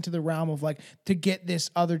push this into the realm of like to get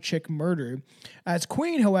this other chick murdered. As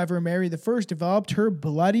queen, however, Mary I developed her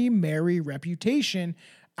Bloody Mary reputation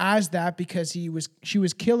as that because she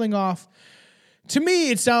was killing off, to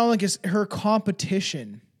me, it sounded like it's her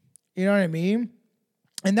competition. You know what I mean?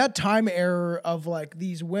 And that time era of like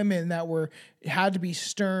these women that had to be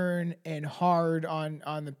stern and hard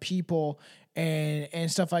on the people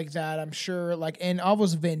and stuff like that, I'm sure, like, and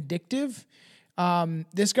almost vindictive.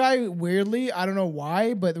 This guy, weirdly, I don't know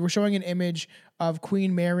why, but we're showing an image of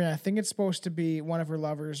Queen Mary. I think it's supposed to be one of her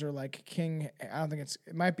lovers or like King. I don't think it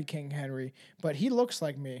might be King Henry, but he looks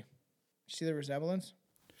like me. See the resemblance?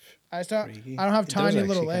 I don't have tiny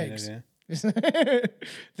little legs. Kind of, yeah.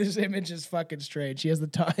 This image is fucking strange. She has the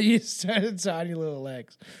tiny little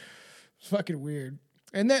legs. It's fucking weird.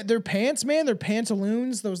 And their pants, man, their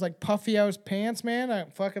pantaloons, those like puffy ass pants,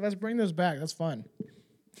 man. Fuck it, let's bring those back. That's fun.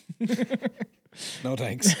 No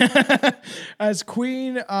thanks. As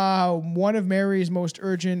queen, one of Mary's most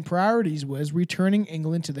urgent priorities was returning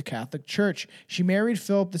England to the Catholic Church. She married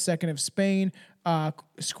Philip II of Spain,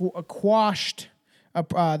 quashed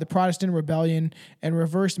the Protestant rebellion, and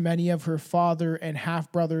reversed many of her father and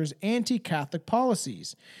half-brothers' anti-Catholic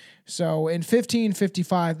policies. So in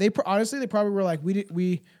 1555, they probably were like,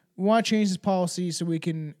 we We want to change this policy so we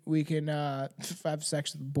can have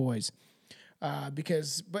sex with boys.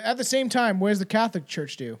 But at the same time, what does the Catholic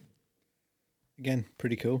Church do? Again,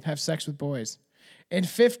 pretty cool. Have sex with boys. In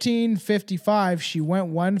 1555, she went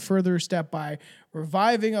one further step by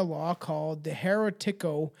reviving a law called the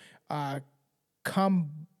Heretico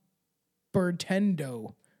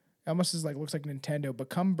Cumbertendo. Almost looks like Nintendo, but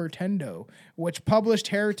Cumbertendo, which published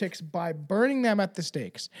heretics by burning them at the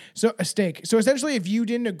stakes. So essentially, if you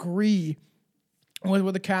didn't agree with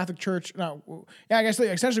what the Catholic Church,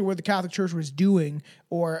 essentially what the Catholic Church was doing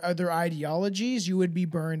or other ideologies, you would be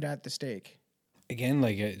burned at the stake. Again,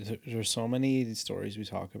 there's so many stories we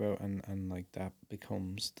talk about, and like that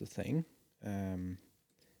becomes the thing.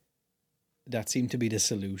 That seemed to be the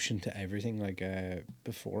solution to everything.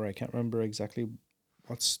 Before, I can't remember exactly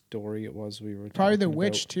what story it was we were probably the talking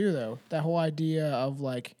witch about. too, though. That whole idea of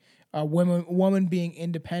a woman being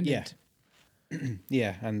independent.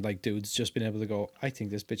 Yeah, and dudes just being able to go, I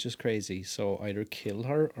think this bitch is crazy, so either kill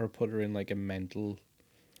her or put her in a mental.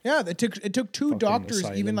 Yeah, it took two doctors,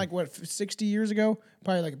 asylum. even 60 years ago,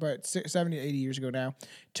 probably about 70 to 80 years ago now.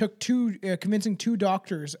 Took convincing two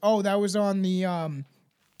doctors. Oh, that was on the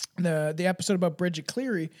episode about Bridget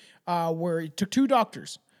Cleary, where it took two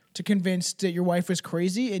doctors to convince that your wife was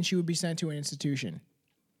crazy and she would be sent to an institution.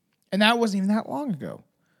 And that wasn't even that long ago.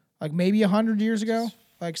 Maybe 100 years ago.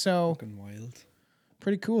 So. Fucking wild.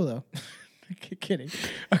 Pretty cool, though. Kidding.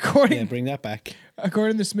 Bring that back.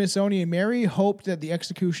 According to the Smithsonian, Mary hoped that the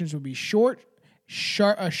executions would be sharp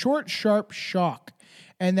shock,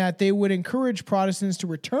 and that they would encourage Protestants to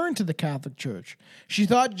return to the Catholic Church. She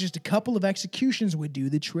thought just a couple of executions would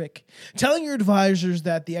do the trick, telling her advisors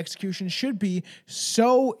that the executions should be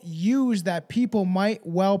so used that people might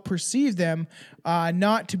well perceive them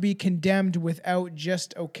not to be condemned without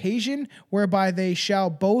just occasion, whereby they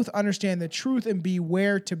shall both understand the truth and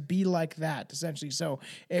beware to be like that, essentially. So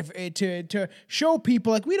to show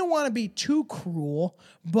people, we don't want to be too cruel,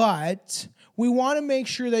 but we want to make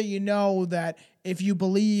sure that you know that if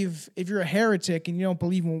you're a heretic and you don't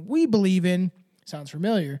believe in what we believe in, sounds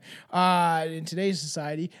familiar, in today's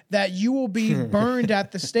society, that you will be burned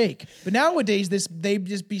at the stake. But nowadays, they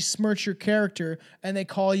just besmirch your character and they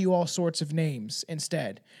call you all sorts of names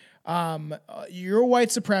instead. You're a white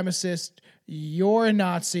supremacist. You're a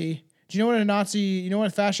Nazi. Do you know what you know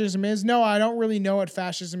what fascism is? No, I don't really know what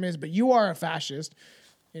fascism is, but you are a fascist,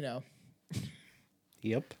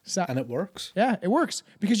 Yep. So- And it works. Yeah, it works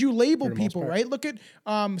because you label For the most people, part. right? Look at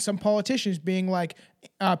some politicians being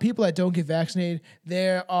people that don't get vaccinated.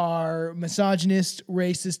 There are misogynist,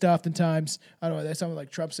 racist oftentimes. I don't know. There's something like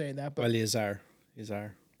Trump saying that, but Well, you are.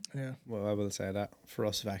 yeah, Well, I will say that for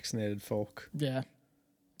us vaccinated folk. yeah,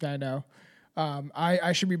 I know.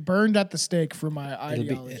 I should be burned at the stake for my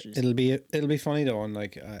ideologies. It'll be funny though, and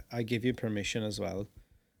I give you permission as well,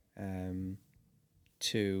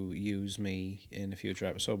 to use me in a future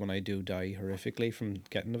episode when I do die horrifically from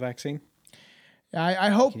getting the vaccine. I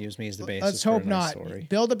hope. You can use me as the basis. Let's for hope a nice not. Story.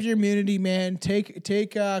 Build up your immunity, man. Take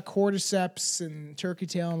cordyceps and turkey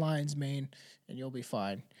tail and lion's mane, and you'll be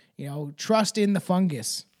fine. Trust in the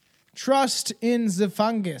fungus. Trust in the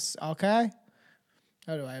fungus. Okay.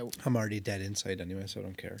 How do I? I'm already dead inside anyway, so I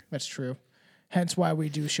don't care. That's true. Hence why we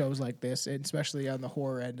do shows like this, and especially on the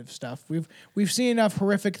horror end of stuff. We've seen enough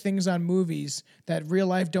horrific things on movies that real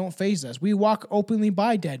life don't faze us. We walk openly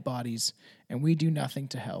by dead bodies, and we do nothing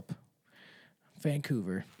to help.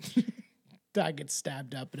 Vancouver. Guy gets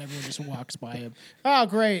stabbed up, and everyone just walks by him. Oh,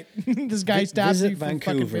 great! This guy stabs Visit you for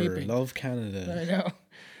fucking Vancouver. vaping. Love Canada.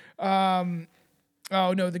 I know.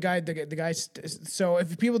 Oh no, the guy. So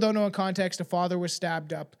if people don't know in context, a father was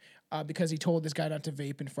stabbed up because he told this guy not to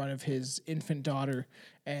vape in front of his infant daughter,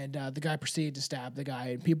 and the guy proceeded to stab the guy,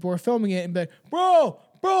 and people were filming it and be like, bro,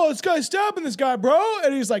 this guy's stabbing this guy, bro,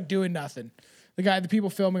 and he's doing nothing. The people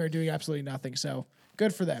filming are doing absolutely nothing. So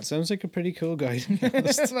good for them. Sounds like a pretty cool guy.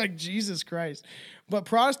 It's Jesus Christ. But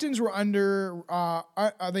Protestants were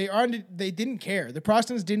they didn't care. The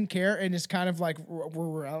Protestants didn't care, and it's kind of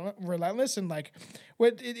were relentless and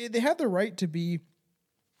they had the right to be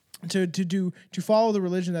to follow the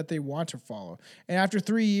religion that they want to follow. And after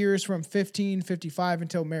 3 years, from 1555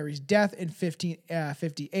 until Mary's death in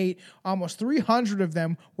 1558, almost 300 of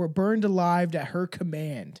them were burned alive at her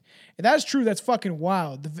command. And that's true. That's fucking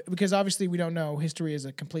wild. Because obviously we don't know. History is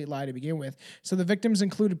a complete lie to begin with. So the victims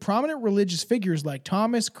included prominent religious figures like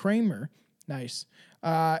Thomas Cranmer, nice,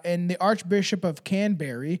 and the Archbishop of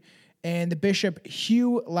Canterbury, and the Bishop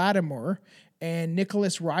Hugh Latimer, and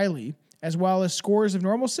Nicholas Riley, as well as scores of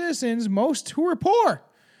normal citizens, most who were poor.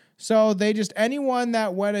 So anyone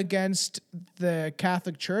that went against the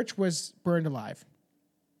Catholic Church was burned alive.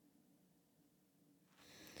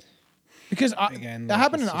 Because Again, that like,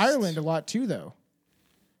 happened in it's just- Ireland a lot too, though.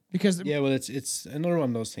 Because Yeah, well, it's another one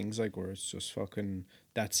of those things like where it's just fucking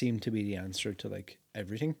that seemed to be the answer to like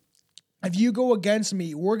everything. if you go against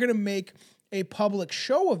me, we're gonna make a public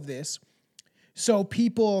show of this, so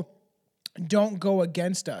people don't go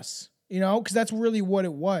against us. You know, because that's really what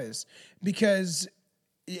it was. Because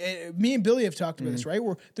me and Billy have talked about this, right?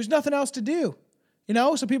 Where there's nothing else to do. You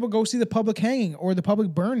know, so people go see the public hanging or the public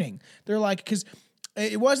burning. They're like, because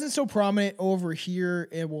it wasn't so prominent over here,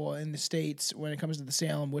 in the States when it comes to the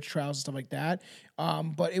Salem witch trials and stuff like that.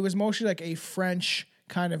 But it was mostly like a French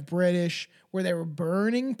kind of British where they were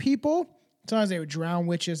burning people. Sometimes they would drown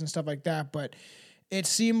witches and stuff like that. But it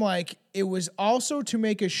seemed like it was also to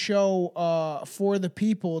make a show for the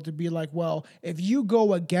people to be like, well, if you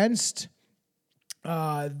go against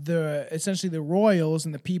essentially the royals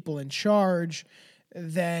and the people in charge,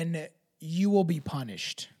 then you will be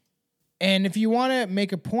punished. And if you want to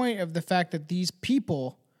make a point of the fact that these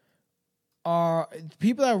people are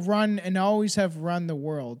people that run and always have run the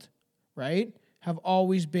world, right, have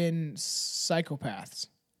always been psychopaths.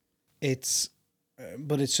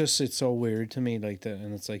 But it's so weird to me, like that,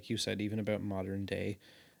 and it's like you said, even about modern day,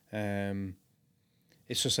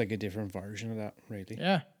 it's just like a different version of that, really.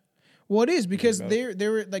 Yeah. Well, it is because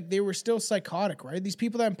they were still psychotic, right? These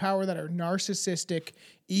people that in power that are narcissistic,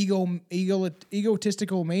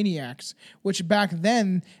 egotistical maniacs, which back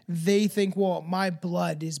then they think, well, my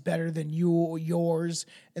blood is better than yours,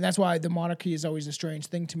 and that's why the monarchy is always a strange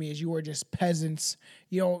thing to me. Is you are just peasants.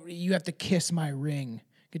 You have to kiss my ring.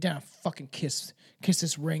 Get down and fucking kiss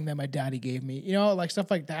this ring that my daddy gave me. You know, like stuff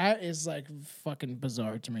like that is like fucking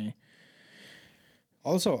bizarre to me.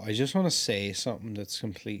 Also, I just want to say something that's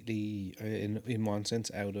completely, in one sense,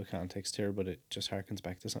 out of context here, but it just harkens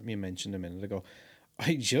back to something you mentioned a minute ago.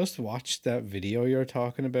 I just watched that video you're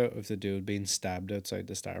talking about of the dude being stabbed outside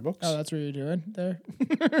the Starbucks. Oh, that's what you're doing there?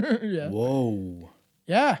 Yeah. Whoa.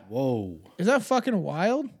 Yeah. Whoa. Is that fucking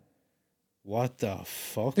wild? What the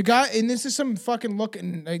fuck? The guy, and this is some fucking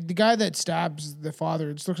looking, like the guy that stabs the father,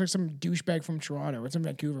 it just looks like some douchebag from Toronto. It's in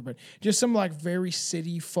Vancouver, but just some like very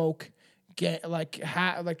city folk, like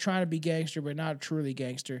trying to be gangster, but not truly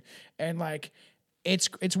gangster. And like, it's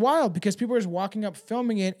wild because people are just walking up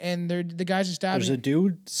filming it, and the guys are stabbing. There's a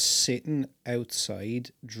dude sitting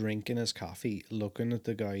outside drinking his coffee, looking at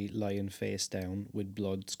the guy lying face down with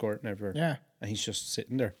blood squirting everywhere. Yeah. And he's just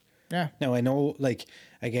sitting there. Yeah. Now, I know, like,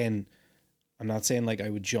 again, I'm not saying like I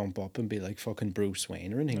would jump up and be like fucking Bruce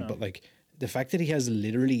Wayne or anything, but like the fact that he has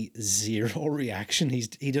literally zero reaction,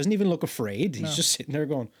 he doesn't even look afraid. He's just sitting there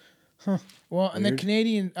going, huh. Well, and the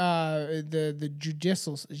Canadian, the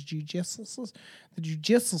judicial system, I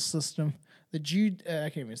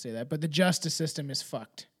can't even say that, but the justice system is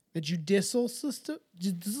fucked. The judicial system.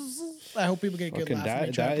 I hope people get a good fucking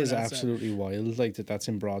laugh. that is absolutely wild. Like that's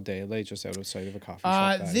in broad daylight, just outside of a coffee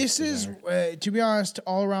shop. This is to be honest,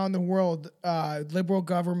 all around the world, liberal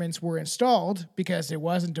governments were installed because it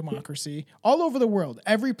wasn't democracy. All over the world,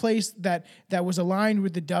 every place that was aligned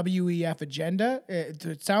with the WEF agenda,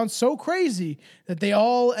 it sounds so crazy that they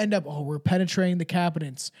all end up. Oh, we're penetrating the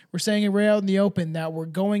cabinets. We're saying it right out in the open that we're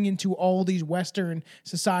going into all these Western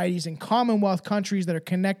societies and Commonwealth countries that are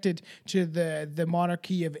connected to the monarchy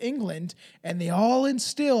of England, and they all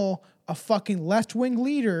instill a fucking left-wing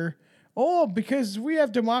leader. Oh, because we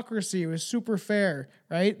have democracy, it was super fair,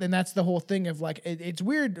 right? And that's the whole thing of like, it's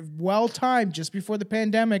weird, well-timed, just before the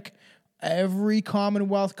pandemic, every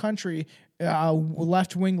Commonwealth country,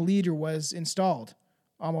 left-wing leader was installed,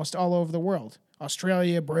 almost all over the world.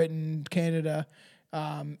 Australia, Britain, Canada,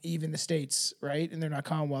 even the States, right? And they're not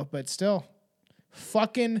Commonwealth, but still,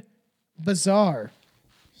 fucking bizarre.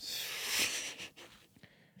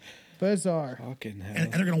 Bizarre. fucking hell.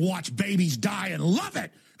 And they're going to watch babies die and love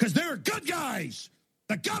it because they're good guys.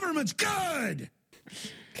 The government's good.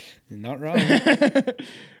 Not wrong.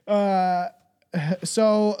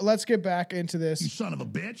 So let's get back into You this. son of a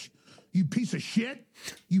bitch. You piece of shit.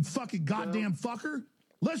 You fucking goddamn fucker.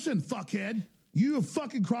 Listen, fuckhead. You have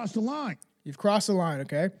fucking crossed the line. You've crossed the line,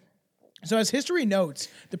 okay? So as history notes,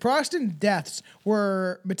 the Protestant deaths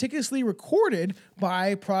were meticulously recorded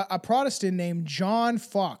by a Protestant named John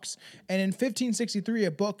Fox. And in 1563,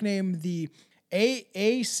 a book named the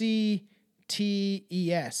ACTES,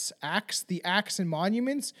 Acts, the Acts and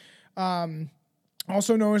Monuments,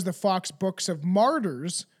 also known as the Fox Books of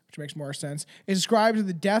Martyrs, which makes more sense, is described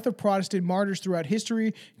the death of Protestant martyrs throughout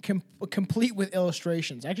history, complete with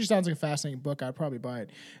illustrations. Actually sounds like a fascinating book. I'd probably buy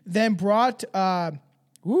it. Then brought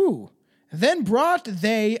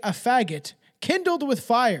they a faggot, kindled with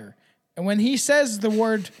fire, And when he says the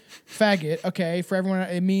word faggot, okay, for everyone,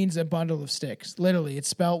 it means a bundle of sticks. Literally, it's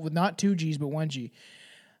spelled with not 2 G's, but 1 G.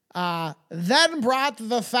 Then brought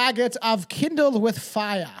the faggot of kindled with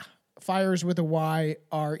fire. Fires with a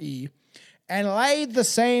Y-R-E. And laid the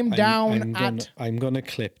same down I'm gonna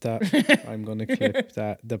clip that. I'm gonna clip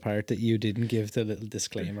that the part that you didn't give the little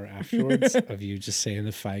disclaimer afterwards of you just saying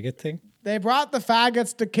the faggot thing. They brought the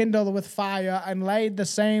faggots to kindle with fire and laid the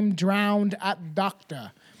same drowned at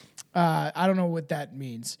doctor. I don't know what that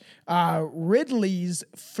means. Ridley's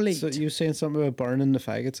fleet. So you saying something about burning the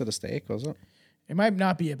faggots at a stake, was it? It might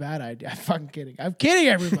not be a bad idea. I'm fucking kidding. I'm kidding,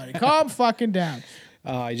 everybody. Calm fucking down.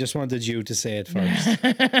 I just wanted you to say it first.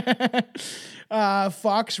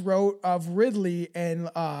 Fox wrote of Ridley and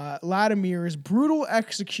Latimer's brutal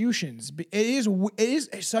executions. It is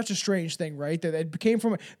such a strange thing, right? That it became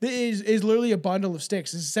from it is literally a bundle of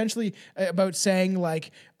sticks. It's essentially about saying like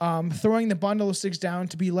throwing the bundle of sticks down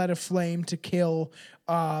to be let aflame to kill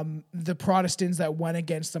the Protestants that went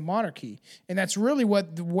against the monarchy, and that's really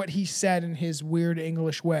what he said in his weird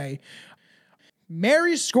English way.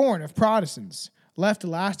 Mary's scorn of Protestants left a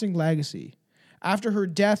lasting legacy. After her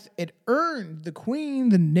death, it earned the Queen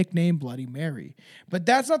the nickname Bloody Mary. But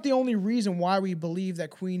that's not the only reason why we believe that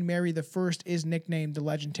Queen Mary I is nicknamed the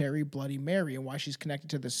legendary Bloody Mary and why she's connected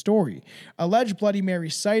to this story. Alleged Bloody Mary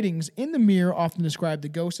sightings in the mirror often describe the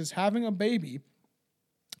ghost as having a baby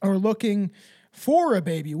or looking for a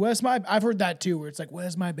baby. I've heard that too, where it's like,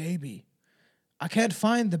 where's my baby? I can't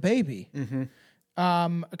find the baby. Mm-hmm.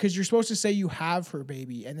 Because you're supposed to say you have her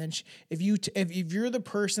baby, and then if you're the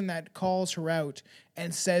person that calls her out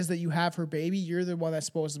and says that you have her baby, you're the one that's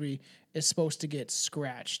supposed to get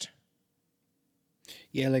scratched.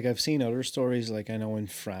 Yeah, like I've seen other stories. Like I know in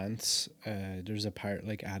France, there's a part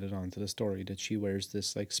like added onto the story that she wears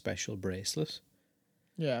this like special bracelet.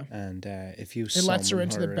 Yeah, and if you it lets her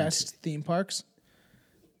into the best theme parks.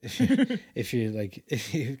 if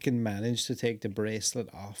you can manage to take the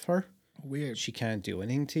bracelet off her. Weird. She can't do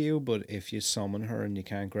anything to you, but if you summon her and you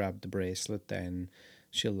can't grab the bracelet, then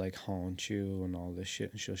she'll like haunt you and all this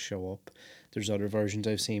shit, and she'll show up. There's other versions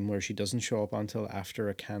I've seen where she doesn't show up until after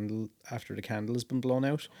the candle has been blown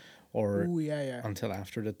out, or until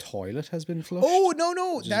after the toilet has been flushed. Oh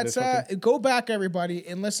no, that's go back everybody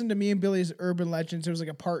and listen to me and Billy's Urban Legends. It was like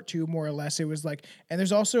a part 2 more or less. It was like, and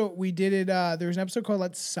there's also we did it. There was an episode called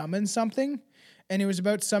Let's Summon Something. And it was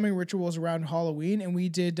about summoning rituals around Halloween, and we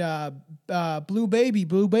did blue baby.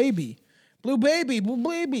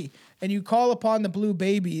 And you call upon the blue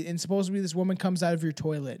baby, and supposedly this woman comes out of your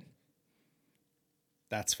toilet.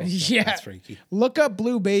 That's fucked up. Yeah. That's freaky. Look up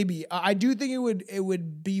blue baby. I do think it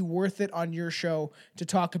would be worth it on your show to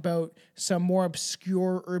talk about some more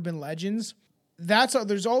obscure urban legends.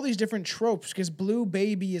 There's all these different tropes because blue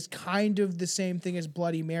baby is kind of the same thing as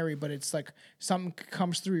Bloody Mary, but it's like something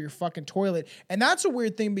comes through your fucking toilet. And that's a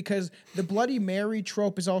weird thing because the Bloody Mary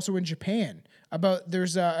trope is also in Japan. I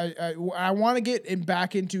want to get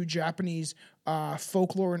back into Japanese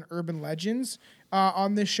folklore and urban legends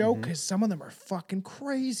on this show because some of them are fucking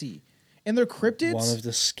crazy. And they're cryptids. One of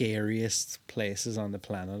the scariest places on the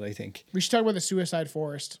planet, I think. We should talk about the Suicide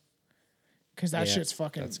Forest. Because that shit's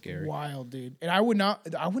fucking wild, dude. And I would,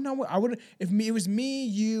 if it was me,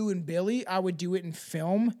 you, and Billy, I would do it in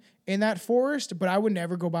film in that forest, but I would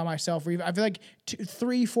never go by myself. I feel like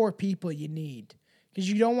 3-4 people you need.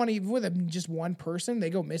 Because you don't want to, even with just one person, they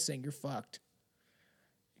go missing, you're fucked.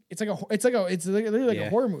 It's literally like a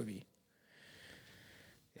horror movie.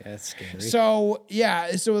 Yeah, it's scary. So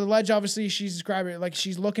the ledge, obviously, she's describing it like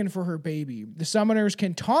she's looking for her baby. The summoners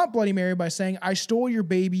can taunt Bloody Mary by saying, I stole your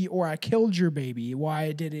baby or I killed your baby, why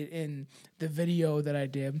I did it in the video that I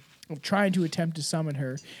did of trying to attempt to summon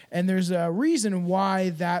her. And there's a reason why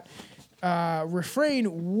that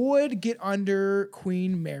refrain would get under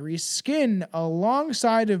Queen Mary's skin.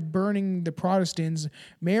 Alongside of burning the Protestants,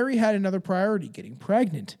 Mary had another priority, getting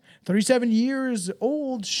pregnant. 37 years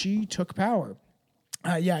old, she took power.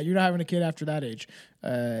 You're not having a kid after that age,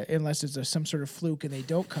 unless it's some sort of fluke and they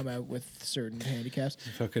don't come out with certain handicaps.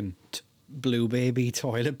 Fucking blue baby,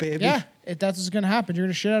 toilet baby. Yeah, that's what's gonna happen. You're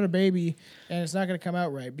gonna shit out a baby, and it's not gonna come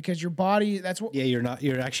out right because your body. That's what. Yeah,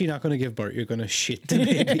 you're actually not gonna give birth. You're gonna shit the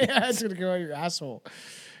baby. Yeah, it's gonna go out your asshole.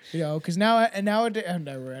 Because nowadays,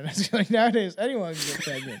 nowadays anyone can get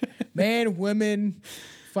pregnant. Man, women.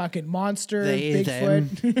 Fucking monster, they,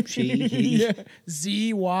 Bigfoot, them, she, he. yeah.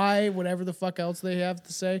 Z, Y, whatever the fuck else they have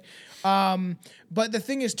to say. But the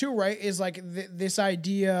thing is too, right, is like this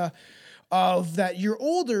idea of that you're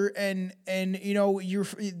older and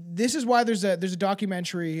this is why there's a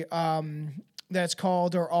documentary that's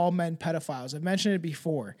called Are All Men Pedophiles? I've mentioned it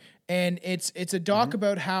before. And it's a doc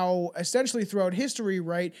about how essentially throughout history,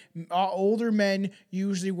 right, older men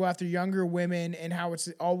usually go after younger women and how it's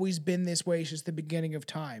always been this way since the beginning of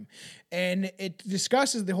time. And it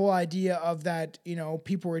discusses the whole idea of that, you know,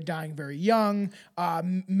 people are dying very young.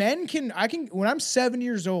 When I'm 7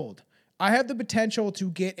 years old, I have the potential to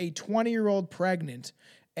get a 20-year-old pregnant,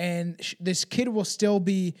 and this kid will still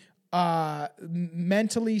be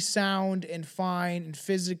mentally sound and fine and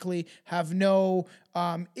physically have no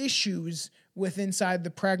issues with inside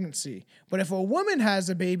the pregnancy. But if a woman has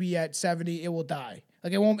a baby at 70, it will die.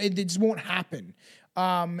 Like it just won't happen.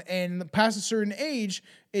 And past a certain age,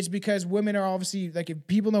 it's because women are obviously, like, if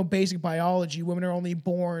people know basic biology, women are only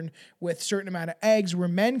born with a certain amount of eggs, where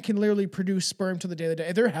men can literally produce sperm till the day they die.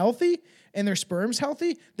 If they're healthy and their sperm's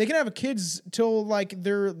healthy, they can have kids till like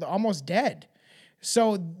they're almost dead.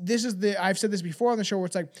 So this is I've said this before on the show, where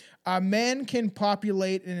it's like a man can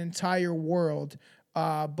populate an entire world,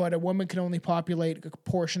 but a woman can only populate a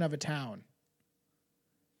portion of a town.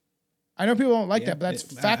 I know people don't like that, but that's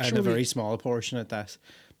factually... And a very small portion at that,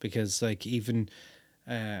 because like even,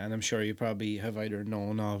 and I'm sure you probably have either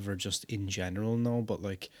known of or just in general know, but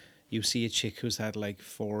like you see a chick who's had like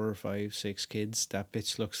 4 or 5, 6 kids, that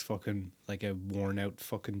bitch looks fucking like a worn out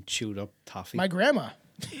fucking chewed up toffee. My grandma.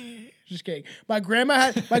 Just kidding. My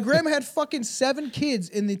grandma had fucking 7 kids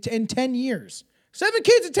in 10 years. 7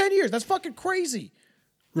 kids in 10 years. That's fucking crazy.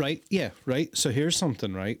 Right. Yeah. Right. So here's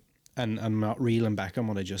something, right? And I'm not reeling back on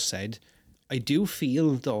what I just said. I do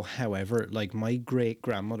feel though, however, like my great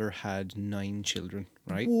grandmother had 9 children,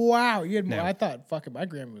 right? Wow. You had more. I thought fucking my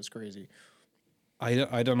grandma was crazy.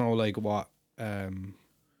 I don't know like what I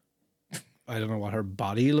don't know what her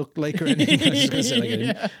body looked like or anything. I was just gonna say,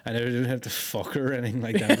 like, I didn't have to fuck her or anything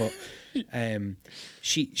like that. But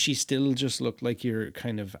she still just looked like your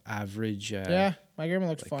kind of average. Yeah, my grandma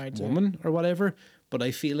looked fine too. Woman or whatever. But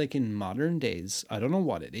I feel like in modern days, I don't know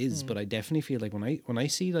what it is, but I definitely feel like when I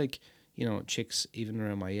see like, you know, chicks even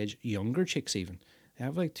around my age, younger chicks even, they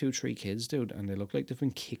have like 2, 3 kids, dude, and they look like they've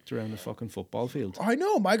been kicked around the fucking football field. I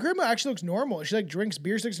know. My grandma actually looks normal. She like drinks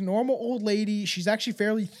beer. She's like a normal old lady. She's actually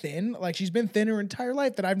fairly thin. Like she's been thin her entire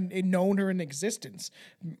life that I've known her in existence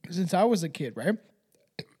since I was a kid, right?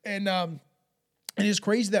 And it is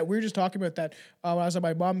crazy that we were just talking about that when I was at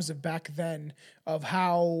my mom's back then, of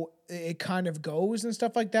how it kind of goes and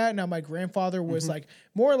stuff like that. Now my grandfather was like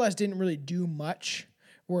more or less didn't really do much,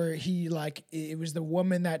 where he like it was the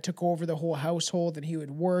woman that took over the whole household, and he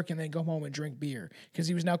would work and then go home and drink beer because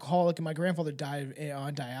he was an alcoholic, and my grandfather died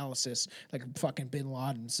on dialysis like fucking Bin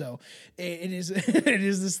Laden. So it is it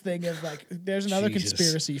is this thing of like there's another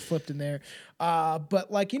conspiracy flipped in there.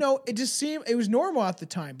 But like, you know, it just seemed it was normal at the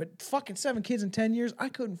time, but fucking 7 kids in 10 years, I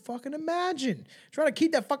couldn't fucking imagine trying to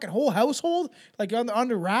keep that fucking whole household like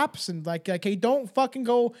under wraps and like hey, don't fucking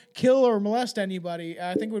go kill or molest anybody.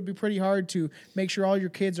 I think it would be pretty hard to make sure all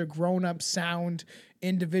your kids are grown up, sound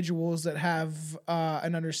individuals that have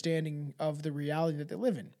an understanding of the reality that they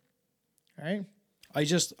live in. All right.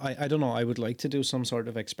 I don't know. I would like to do some sort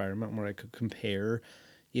of experiment where I could compare,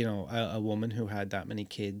 you know, a woman who had that many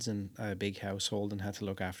kids and a big household and had to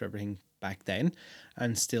look after everything back then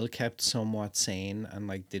and still kept somewhat sane and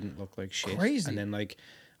like didn't look like shit. Crazy. And then like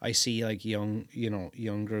I see like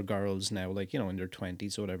younger girls now, like, you know, in their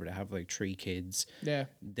 20s or whatever, they have like 3 kids. Yeah.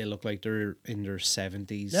 They look like they're in their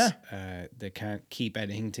 70s. Yeah. They can't keep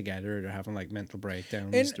anything together. They're having like mental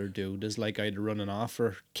breakdowns. And their dude is like either running off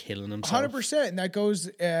or killing himself. 100%. And that goes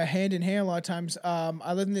hand in hand a lot of times.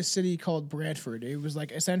 I live in this city called Brantford. It was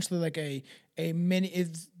like essentially like a mini,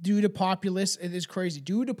 it's due to populace. It is crazy.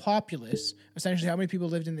 Due to populace, essentially how many people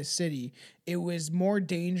lived in this city, it was more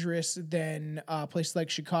dangerous than places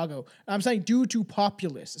like Chicago. I'm saying due to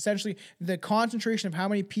populace, essentially the concentration of how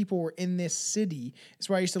many people were in this city. It's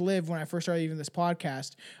where I used to live when I first started even this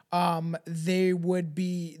podcast. They would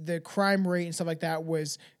be, the crime rate and stuff like that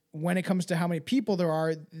was, when it comes to how many people there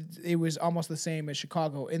are, it was almost the same as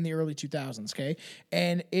Chicago in the early 2000s, okay?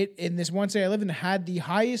 And it in this one city I live in had the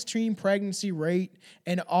highest teen pregnancy rate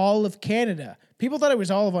in all of Canada. People thought it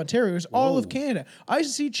was all of Ontario. It was all of Canada. I used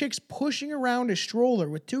to see chicks pushing around a stroller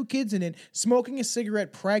with 2 kids in it, smoking a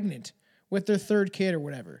cigarette pregnant with their 3rd kid or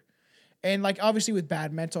whatever. And like obviously with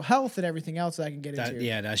bad mental health and everything else that I can get into.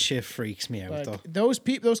 Yeah, that shit freaks me out though.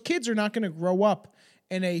 Those kids are not going to grow up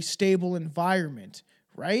in a stable environment.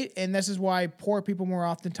 Right? And this is why poor people more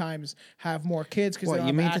oftentimes have more kids because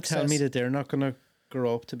you mean to tell me that they're not going to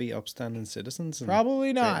grow up to be upstanding citizens? And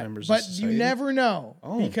Probably great not, members of but you society? never know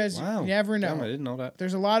because wow. you never know. Damn, I didn't know that.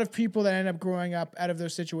 There's a lot of people that end up growing up out of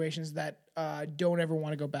those situations that don't ever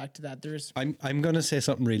want to go back to that. I'm going to say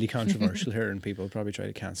something really controversial here, and people will probably try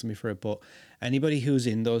to cancel me for it, but anybody who's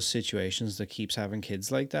in those situations that keeps having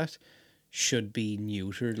kids like that should be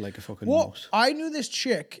neutered like a fucking nut. I knew this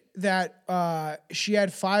chick that she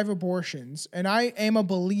had 5 abortions, and I am a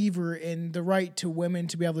believer in the right to women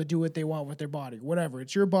to be able to do what they want with their body. Whatever,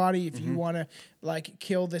 it's your body. If you want to like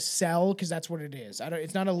kill the cell, because that's what it is.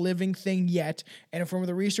 It's not a living thing yet. And from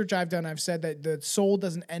the research I've done, I've said that the soul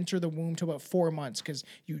doesn't enter the womb till about 4 months because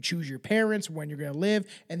you choose your parents when you're going to live,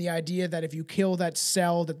 and the idea that if you kill that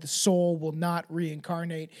cell, that the soul will not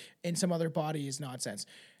reincarnate in some other body is nonsense.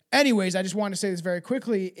 Anyways, I just want to say this very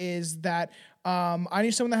quickly is that I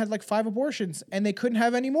knew someone that had like 5 abortions and they couldn't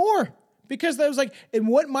have any more because that was like, and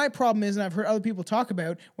what my problem is, and I've heard other people talk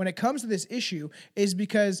about when it comes to this issue is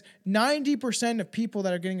because 90% of people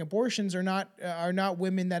that are getting abortions are not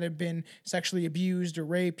women that have been sexually abused or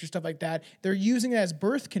raped or stuff like that. They're using it as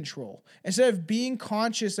birth control instead of being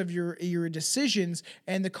conscious of your decisions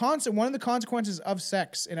and one of the consequences of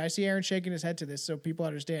sex. And I see Aaron shaking his head to this so people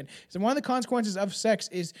understand. So one of the consequences of sex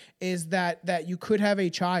is that you could have a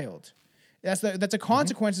child. That's a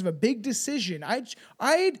consequence of a big decision. I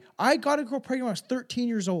got a girl pregnant when I was 13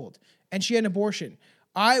 years old, and she had an abortion.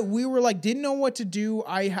 We were like didn't know what to do.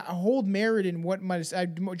 I hold merit in I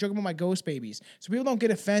joke about my ghost babies, so people don't get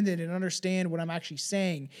offended and understand what I'm actually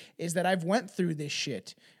saying is that I've went through this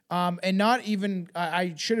shit. And not even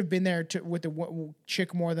I should have been there with the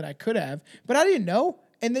chick more than I could have, but I didn't know.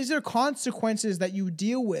 And these are consequences that you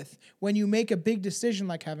deal with when you make a big decision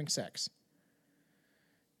like having sex.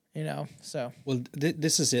 You know, so. Well,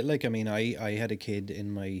 this is it. Like, I mean, I had a kid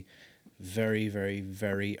in my very, very,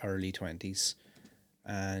 very early 20s.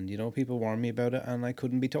 And, you know, people warned me about it and I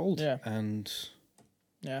couldn't be told. Yeah. And,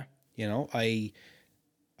 yeah, you know, I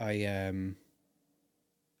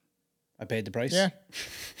paid the price. Yeah.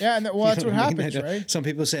 Yeah, and that's what happens, right? Some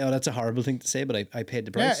people say, oh, that's a horrible thing to say, but I paid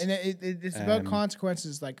the price. Yeah, and it's about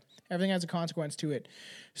consequences. Like, everything has a consequence to it.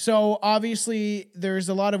 So, obviously, there's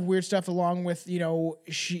a lot of weird stuff along with, you know,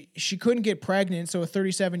 she couldn't get pregnant. So, at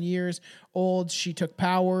 37 years old, she took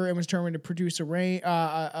power and was determined to produce the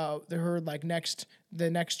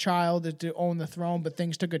next child to own the throne. But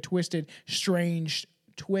things took a strange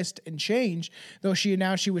twist and change, though she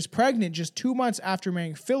announced she was pregnant just 2 months after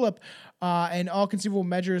marrying Philip, and all conceivable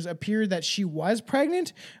measures appeared that she was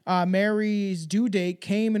pregnant. Mary's due date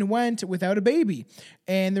came and went without a baby,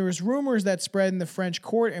 and there was rumors that spread in the French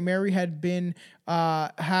court, and Mary had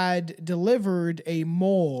delivered a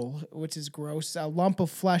mole, which is gross, a lump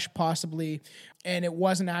of flesh possibly, and it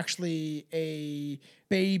wasn't actually a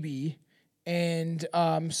baby. And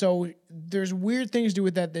so there's weird things to do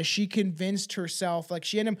with that she convinced herself, like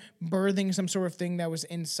she ended up birthing some sort of thing that was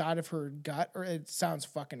inside of her gut, or it sounds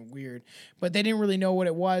fucking weird, but they didn't really know what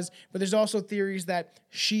it was. But there's also theories that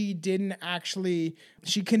she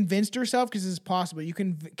convinced herself, because it's possible. You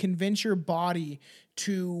can convince your body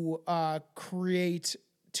to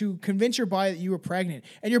convince your body that you were pregnant,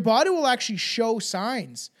 and your body will actually show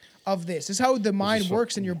signs of this. This is how the mind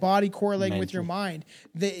works, and your body correlating with your mind.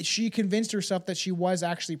 That she convinced herself that she was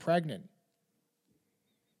actually pregnant,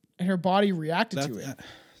 and her body reacted to it.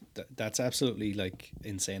 That's absolutely like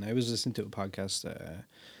insane. I was listening to a podcast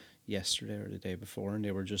yesterday or the day before, and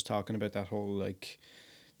they were just talking about that whole like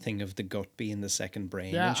thing of the gut being the second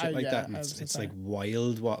brain and shit like that. And it's like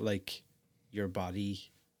wild what like your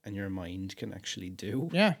body and your mind can actually do.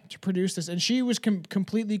 Yeah, to produce this, and she was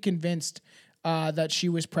completely convinced that she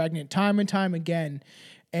was pregnant time and time again.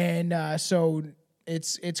 And so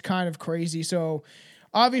it's kind of crazy. So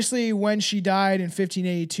obviously when she died in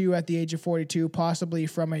 1582 at the age of 42, possibly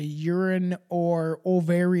from a urine or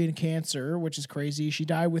ovarian cancer, which is crazy, she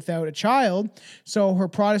died without a child. So her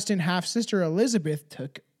Protestant half-sister Elizabeth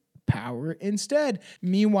took power instead.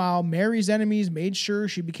 Meanwhile, Mary's enemies made sure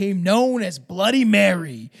she became known as Bloody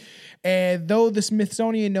Mary. And though the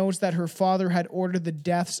Smithsonian notes that her father had ordered the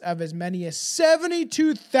deaths of as many as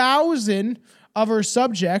 72,000 of her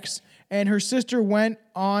subjects, and her sister went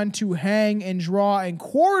on to hang and draw and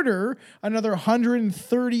quarter another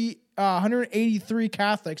 183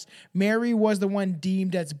 Catholics, Mary was the one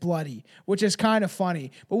deemed as bloody, which is kind of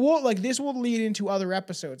funny. But this will lead into other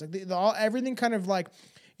episodes. Like everything kind of like,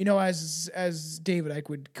 you know, as David Icke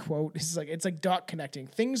would quote, it's like dot connecting.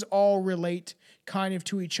 Things all relate kind of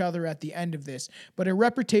to each other at the end of this. But her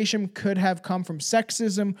reputation could have come from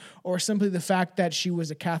sexism or simply the fact that she was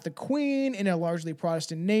a Catholic queen in a largely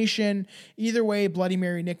Protestant nation. Either way, Bloody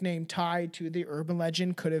Mary nickname tied to the urban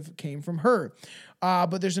legend could have came from her.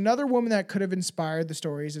 But there's another woman that could have inspired the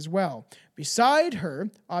stories as well. Beside her,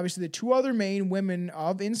 obviously the two other main women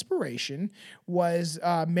of inspiration was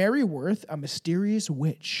Mary Worth, a mysterious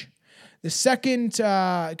witch. The second,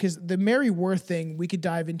 because the Mary Worth thing we could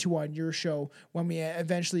dive into on your show when we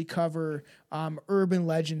eventually cover Urban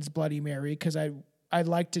Legends Bloody Mary, because I'd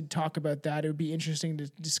like to talk about that. It would be interesting to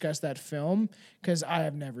discuss that film because I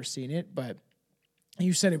have never seen it, but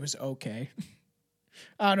you said it was okay.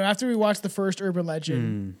 I don't know. After we watched the first Urban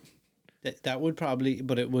Legend, That would probably,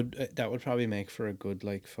 but it would that would probably make for a good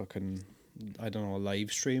like fucking, I don't know, a live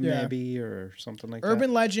stream maybe or something like that.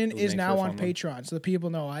 Urban Legend It would is make now for a on fun one. Patreon, so the people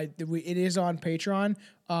know it is on Patreon.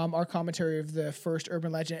 Our commentary of the first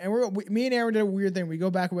Urban Legend, and me and Aaron did a weird thing. We go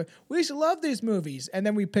back and we used to love these movies, and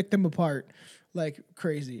then we pick them apart like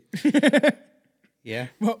crazy. Yeah.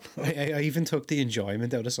 Well, I even took the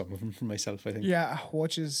enjoyment out of some of them for myself, I think. Yeah,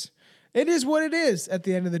 it is what it is at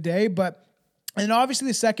the end of the day, but. And obviously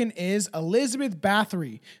the second is Elizabeth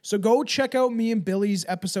Bathory. So go check out me and Billy's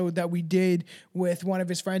episode that we did with one of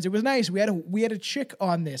his friends. It was nice. We had a chick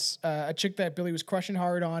on this, a chick that Billy was crushing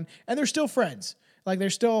hard on, and they're still friends. Like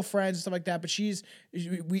they're still friends and stuff like that. But he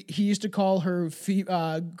used to call her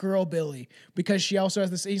girl Billy because she also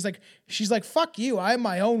has this. She's like, fuck you, I'm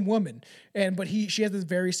my own woman. But she has this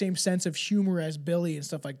very same sense of humor as Billy and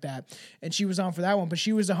stuff like that. And she was on for that one. But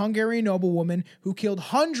she was a Hungarian noblewoman who killed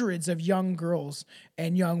hundreds of young girls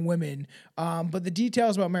and young women. But the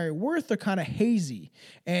details about Mary Worth are kind of hazy,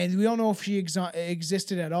 and we don't know if she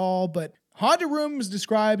existed at all. But Haunted Rooms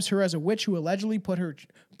describes her as a witch who allegedly put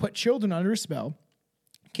children under a spell,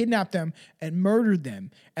 kidnapped them and murdered them,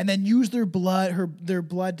 and then used their blood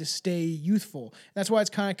to stay youthful. That's why it's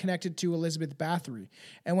kind of connected to Elizabeth Bathory.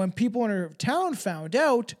 And when people in her town found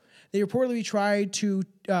out, they reportedly tried to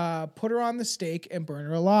put her on the stake and burn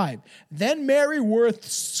her alive. Then Mary Worth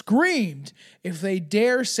screamed if they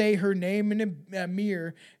dare say her name in a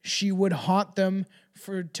mirror, she would haunt them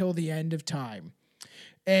till the end of time.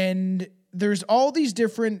 And there's all these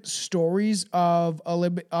different stories of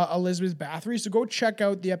Elizabeth Bathory. So go check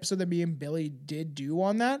out the episode that me and Billy did do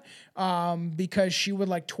on that, because she would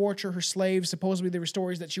like torture her slaves. Supposedly there were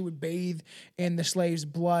stories that she would bathe in the slaves'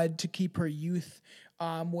 blood to keep her youth,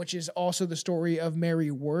 which is also the story of Mary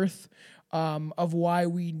Worth, of why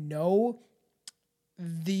we know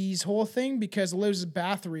these whole thing, because Elizabeth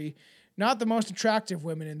Bathory, not the most attractive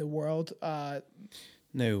women in the world,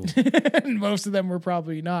 No. most of them were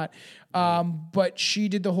probably not. But she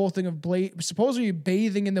did the whole thing of supposedly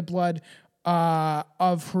bathing in the blood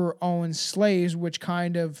of her own slaves, which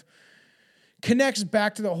kind of connects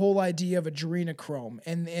back to the whole idea of adrenochrome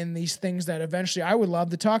and these things that eventually I would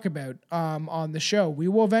love to talk about on the show. We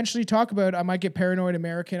will eventually talk about, I might get Paranoid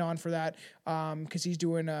American on for that, because he's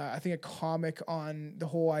doing, I think, a comic on the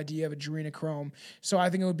whole idea of adrenochrome. So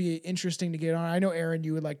I think it would be interesting to get on. I know, Aaron,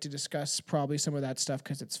 you would like to discuss probably some of that stuff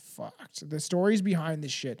because it's fucked. The stories behind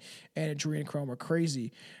this shit and adrenochrome are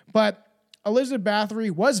crazy. But Elizabeth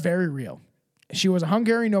Bathory was very real. She was a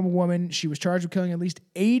Hungarian noblewoman. She was charged with killing at least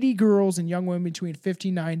 80 girls and young women between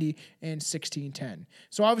 1590 and 1610.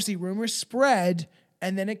 So obviously rumors spread,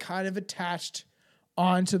 and then it kind of attached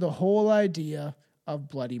onto the whole idea of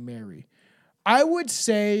Bloody Mary. I would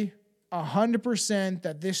say 100%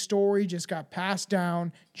 that this story just got passed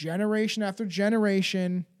down generation after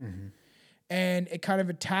generation, and it kind of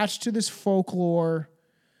attached to this folklore.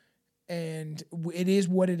 And it is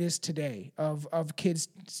what it is today of kids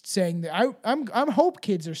saying that I'm hope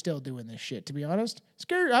kids are still doing this shit, to be honest.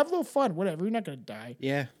 Scary, have a little fun, whatever. You're not gonna die.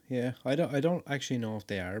 Yeah. I don't actually know if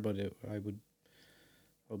they are, but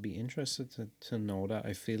I'll be interested to know that.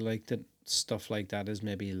 I feel like that stuff like that is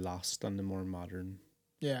maybe lost on the more modern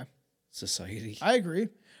society. I agree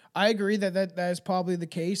that is probably the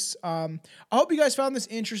case. I hope you guys found this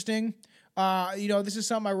interesting. This is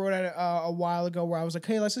something I wrote out a while ago where I was like,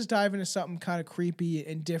 hey, let's just dive into something kind of creepy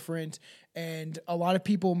and different. And a lot of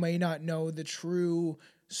people may not know the true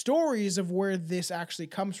stories of where this actually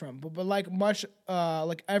comes from. But like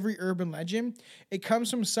every urban legend, it comes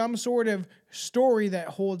from some sort of story that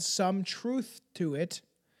holds some truth to it.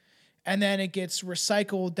 And then it gets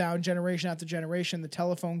recycled down generation after generation, the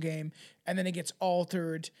telephone game, and then it gets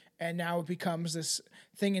altered, and now it becomes this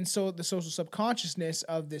thing in the social subconsciousness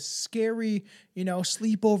of this scary,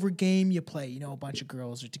 sleepover game you play. A bunch of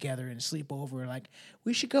girls are together in a sleepover, like,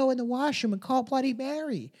 we should go in the washroom and call Bloody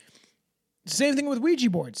Mary. Same thing with Ouija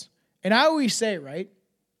boards. And I always say, right,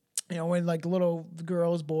 when like little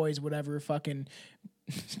girls, boys, whatever, fucking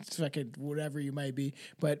whatever you might be,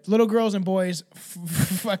 but little girls and boys,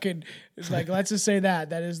 fucking, like, let's just say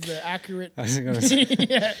that is the accurate. I was gonna say,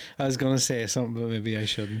 yeah. I was gonna say something, but maybe I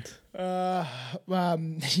shouldn't. Yeah,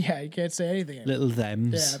 you can't say anything. Little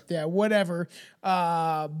thems. Yeah, whatever.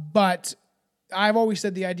 But I've always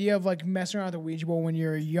said the idea of like messing around with a Ouija board when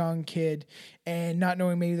you're a young kid and not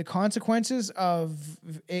knowing maybe the consequences of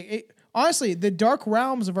it. Honestly, the dark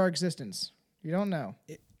realms of our existence. You don't know.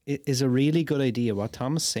 It is a really good idea. What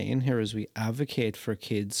Tom is saying here is we advocate for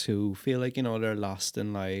kids who feel like, they're lost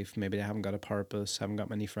in life. Maybe they haven't got a purpose, haven't got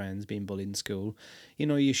many friends, being bullied in school.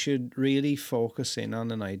 You should really focus in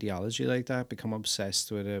on an ideology like that, become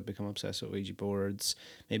obsessed with it, become obsessed with Ouija boards,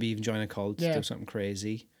 maybe even join a cult, do something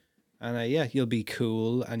crazy. And you'll be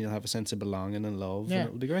cool and you'll have a sense of belonging and love, and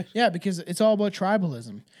it'll be great. Yeah, because it's all about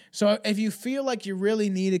tribalism. So if you feel like you really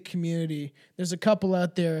need a community, there's a couple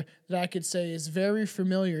out there that I could say is very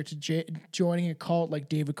familiar to joining a cult like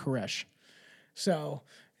David Koresh. So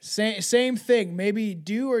same thing. Maybe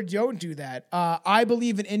do or don't do that. I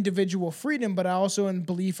believe in individual freedom, but I also in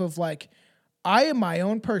belief of like, I am my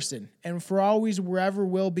own person, and for always, wherever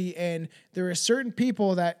will be. And there are certain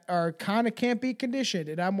people that are kind of can't be conditioned,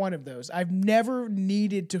 and I'm one of those. I've never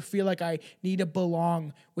needed to feel like I need to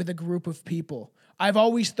belong with a group of people. I've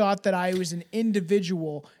always thought that I was an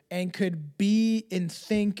individual and could be and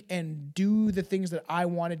think and do the things that I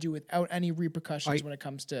want to do without any repercussions when it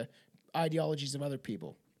comes to ideologies of other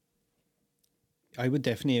people. I would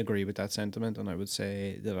definitely agree with that sentiment, and I would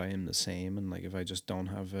say that I am the same. And like, if I just don't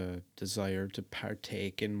have a desire to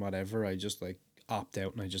partake in whatever, I just like opt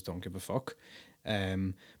out and I just don't give a fuck.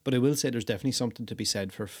 But I will say there's definitely something to be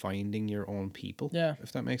said for finding your own people. Yeah.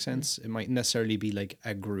 If that makes sense. It mightn't necessarily be like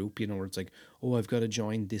a group, where it's like, oh, I've got to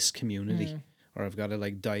join this community or I've got to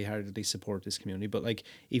like die-heartedly support this community. But like,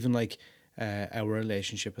 even like our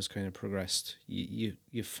relationship has kind of progressed. You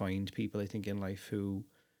find people, I think, in life who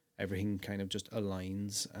everything kind of just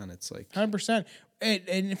aligns, and it's like 100%.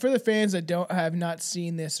 And for the fans that have not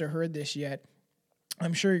seen this or heard this yet,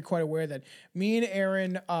 I'm sure you're quite aware that me and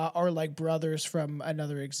Aaron are like brothers from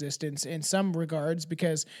another existence in some regards,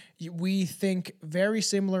 because we think very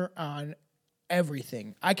similar on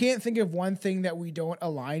everything. I can't think of one thing that we don't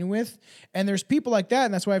align with. And there's people like that.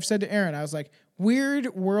 And that's why I've said to Aaron, I was like,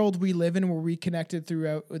 weird world we live in where we connected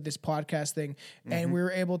throughout with this podcast thing. And we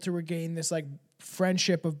were able to regain this like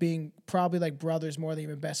friendship of being probably like brothers more than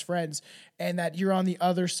even best friends. And that you're on the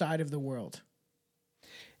other side of the world.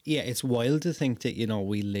 Yeah, it's wild to think that,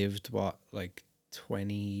 we lived, like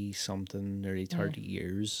 20 something, nearly 30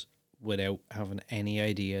 years without having any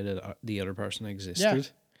idea that the other person existed.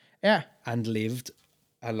 Yeah. And lived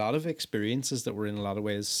a lot of experiences that were in a lot of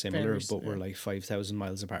ways similar, but were like 5,000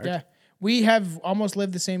 miles apart. Yeah. We have almost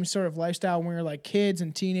lived the same sort of lifestyle when we were like kids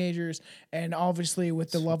and teenagers, and obviously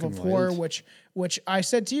with the love of horror, which I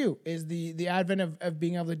said to you is the advent of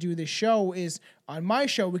being able to do this show is on my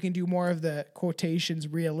show, we can do more of the quotations,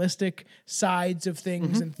 realistic sides of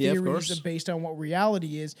things and theories based on what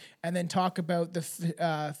reality is, and then talk about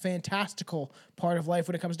the fantastical part of life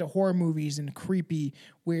when it comes to horror movies and creepy,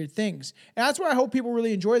 weird things. And that's why I hope people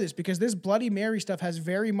really enjoy this, because this Bloody Mary stuff has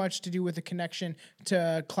very much to do with the connection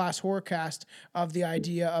to Class Horrorcast of the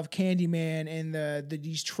idea of Candyman and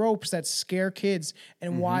these tropes that scare kids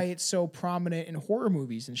and why it's so prominent in horror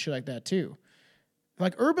movies and shit like that too.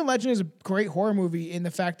 Like Urban Legend is a great horror movie in the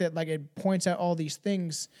fact that like it points out all these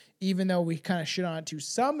things, even though we kind of shit on it to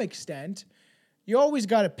some extent. You always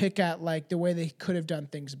got to pick at like the way they could have done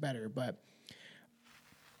things better, but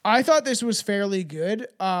I thought this was fairly good.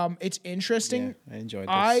 It's interesting. Yeah, I enjoyed this.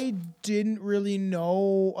 I didn't really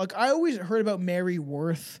know. Like I always heard about Mary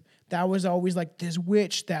Worth. That was always like this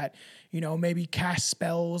witch that, maybe cast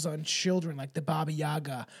spells on children like the Baba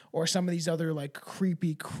Yaga or some of these other like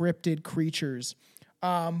creepy cryptid creatures.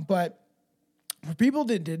 But for people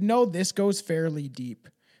that didn't know, this goes fairly deep.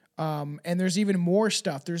 And there's even more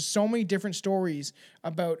stuff. There's so many different stories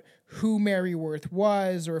about who Mary Worth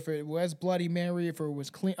was, or if it was Bloody Mary, if it was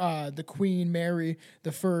the Queen Mary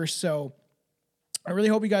the First. So I really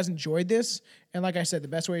hope you guys enjoyed this. And like I said, the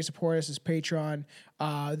best way to support us is Patreon.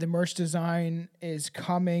 The merch design is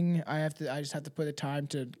coming. I just have to put the time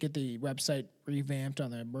to get the website revamped on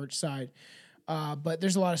the merch side. But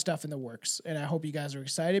there's a lot of stuff in the works, and I hope you guys are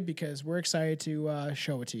excited because we're excited to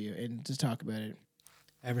show it to you and to talk about it.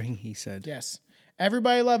 Everything he said. Yes.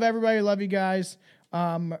 Everybody love you guys.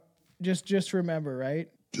 Just remember, right?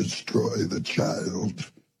 Destroy the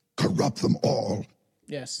child. Corrupt them all.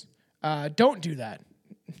 Yes. Don't do that.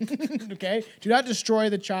 Okay? Do not destroy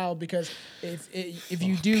the child because if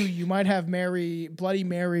you do, you might have Bloody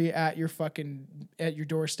Mary at your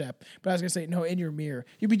doorstep. But I was gonna say, no, in your mirror.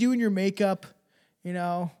 You'll be doing your makeup, you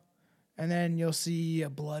know, and then you'll see a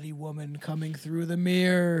bloody woman coming through the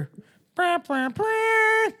mirror.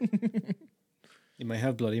 You might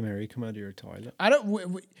have Bloody Mary come out of your toilet. I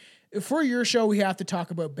don't. For your show, we have to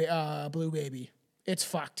talk about Blue Baby. It's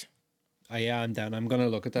fucked. Yeah, I'm down. I'm gonna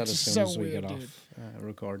look at that as soon so as we weird, get dude. off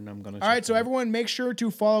recording. I'm gonna. All right, so everyone, make sure to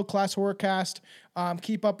follow Class Horrorcast.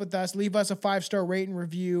 Keep up with us. Leave us a 5-star rate and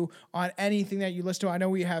review on anything that you listen to. I know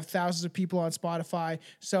we have thousands of people on Spotify,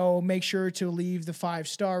 so make sure to leave the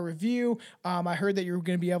 5-star review. I heard that you're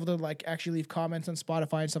going to be able to like actually leave comments on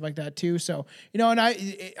Spotify and stuff like that too. So and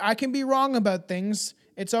I can be wrong about things.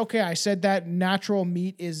 It's okay. I said that natural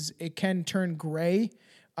meat it can turn gray.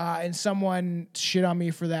 And someone shit on me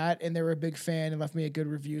for that, and they were a big fan and left me a good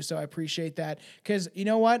review, so I appreciate that. Because you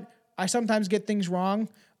know what? I sometimes get things wrong,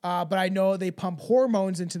 but I know they pump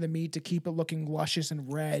hormones into the meat to keep it looking luscious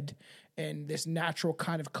and red and this natural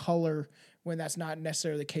kind of color when that's not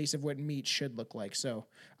necessarily the case of what meat should look like. So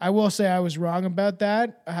I will say I was wrong about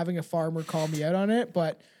that, having a farmer call me out on it,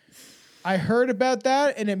 but I heard about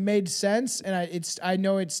that and it made sense, and I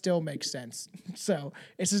know it still makes sense. So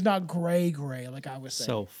this is not gray like I was saying.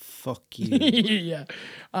 So fuck you. Yeah.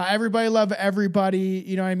 Everybody love everybody.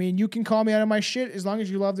 You know what I mean? You can call me out of my shit as long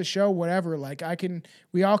as you love the show, whatever. Like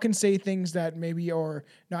we all can say things that maybe are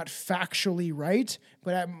not factually right,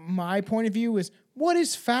 but at my point of view is what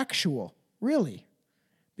is factual, really?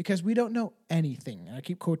 Because we don't know anything. And I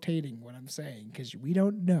keep quotating what I'm saying because we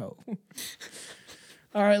don't know.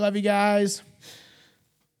 All right, love you guys.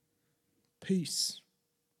 Peace.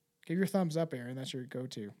 Give your thumbs up, Aaron. That's your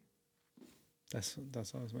go-to. That's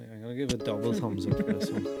awesome. I'm gonna give a double thumbs up for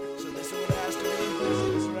this one. So this is what it has to be.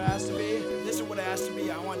 This is what it has to be. This is what it has to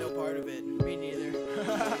be. I want no part of it. Me neither.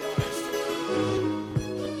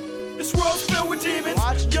 This world's filled with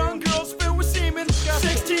demons. Young girls filled with semen.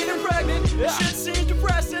 16 and pregnant. Shit seems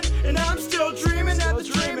depressing, and I'm still dreaming that the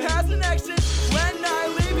dream has an exit. When I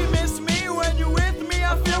leave, you miss me. When you're with me,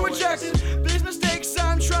 I feel rejected. These mistakes,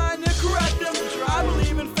 I'm trying to correct them. I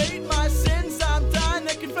believe in fate, my sins, I'm dying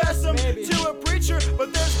to confess them to a preacher.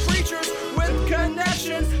 But there's preachers with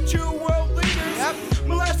connections to world leaders,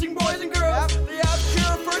 molesting boys and girls. They have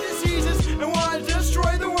cure for diseases and want to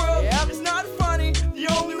destroy the world. It's not funny. The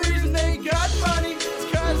only reason they got money is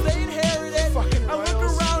because they inherited it. I look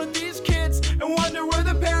around at these kids and wonder where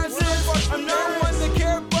the parents is. I'm not one to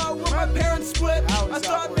care about where my parents split. I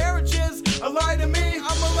thought marriage is a lie to me.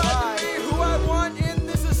 I'm allowed to be who I want in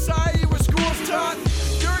this society where school's taught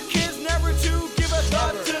your kids never to give a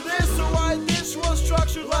thought to this. So why this was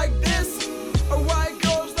structured like this? Or why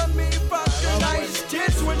girls let me fuck her nice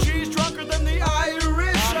tits when she's drunker than the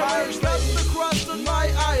Irish? I wake up the crust on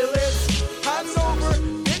my eyelids.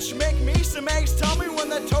 Hungover, bitch, make me some eggs. Tell me when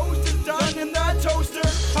the toast is done in the toaster.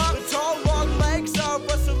 The tall long legs of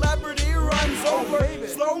a celebrity runs over.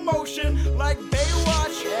 Slow motion like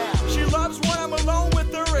Baywatch. She loves when I'm alone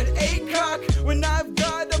with her at 8 cock. When I've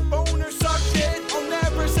got a boner sucked in, I'll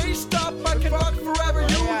never say stop. I can fuck forever.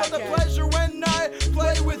 You are the pleasure when I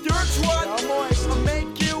play with your twat. I'll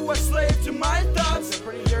make you a slave to my thoughts.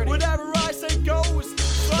 Whatever I say goes.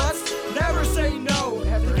 Sluts never say no.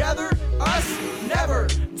 Together, us never.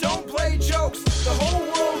 Don't play jokes. The whole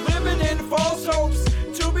world living in false hopes.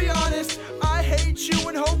 To be honest, I hate you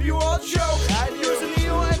and hope you all choke. Use a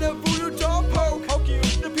needle and a voodoo doll poke.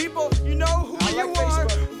 The people, you know who you are.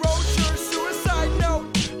 Wrote your suicide note.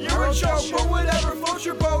 You're a joke, but whatever floats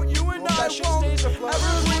your boat. You and I won't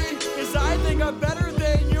ever leave. Cause I think I'm better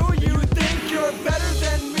than you. You think you're better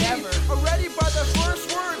than me. Already by the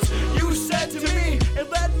first words you said to me, it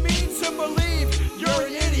led me to believe you're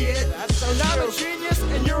an idiot. And I'm a genius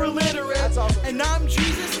and you're illiterate. And I'm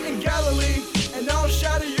Jesus in Galilee. And I'll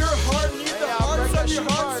shatter your heart, leave the hearts of your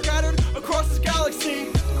heart scattered across this galaxy.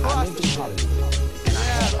 I lived in Hollywood, and I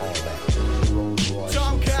had all that. The Rolls Royce,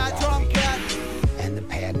 Tomcat, and the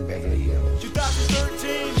pad in Beverly Hills.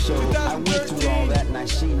 2013, So I went through all that, and I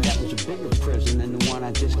seen that was a bigger prison than the one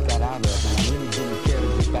I just got out of, and I really didn't care to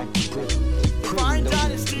go back to prison. Divine Prison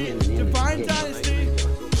Dynasty, doesn't begin in the Divine head. Dynasty.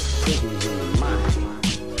 Prison's in the mind.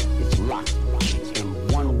 It's locked in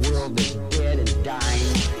one world that's dead and dying,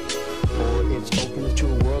 or it's open to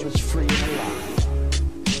a world that's free and alive.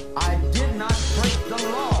 I did not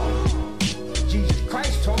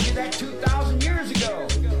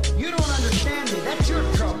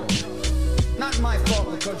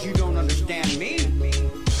because you don't understand me.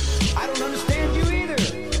 I don't understand you either.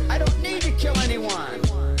 I don't need to kill anyone.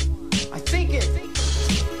 I think it.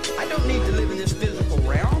 I don't need to live in this physical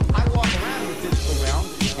realm. I walk around in the physical realm,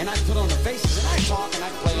 and I put on the faces, and I talk, and I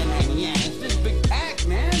play, and yeah, it's this big pack,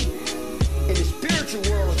 man. In the spiritual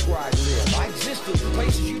world is where I live. I exist in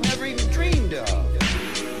places you never even dreamed of.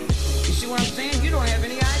 You see what I'm saying? You don't have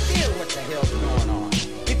any idea what the hell's going on.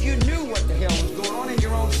 If you knew what the hell was going on in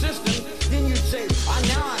your own system, then you'd say,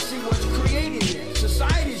 now I see what's creating it.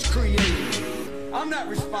 Society's creating it. I'm not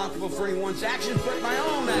responsible for anyone's actions but my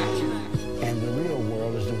own actions. And the real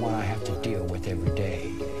world is the one I have to deal with every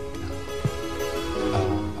day.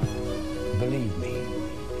 Believe me,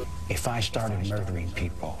 if I started murdering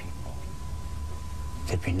people,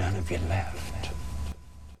 there'd be none of you left.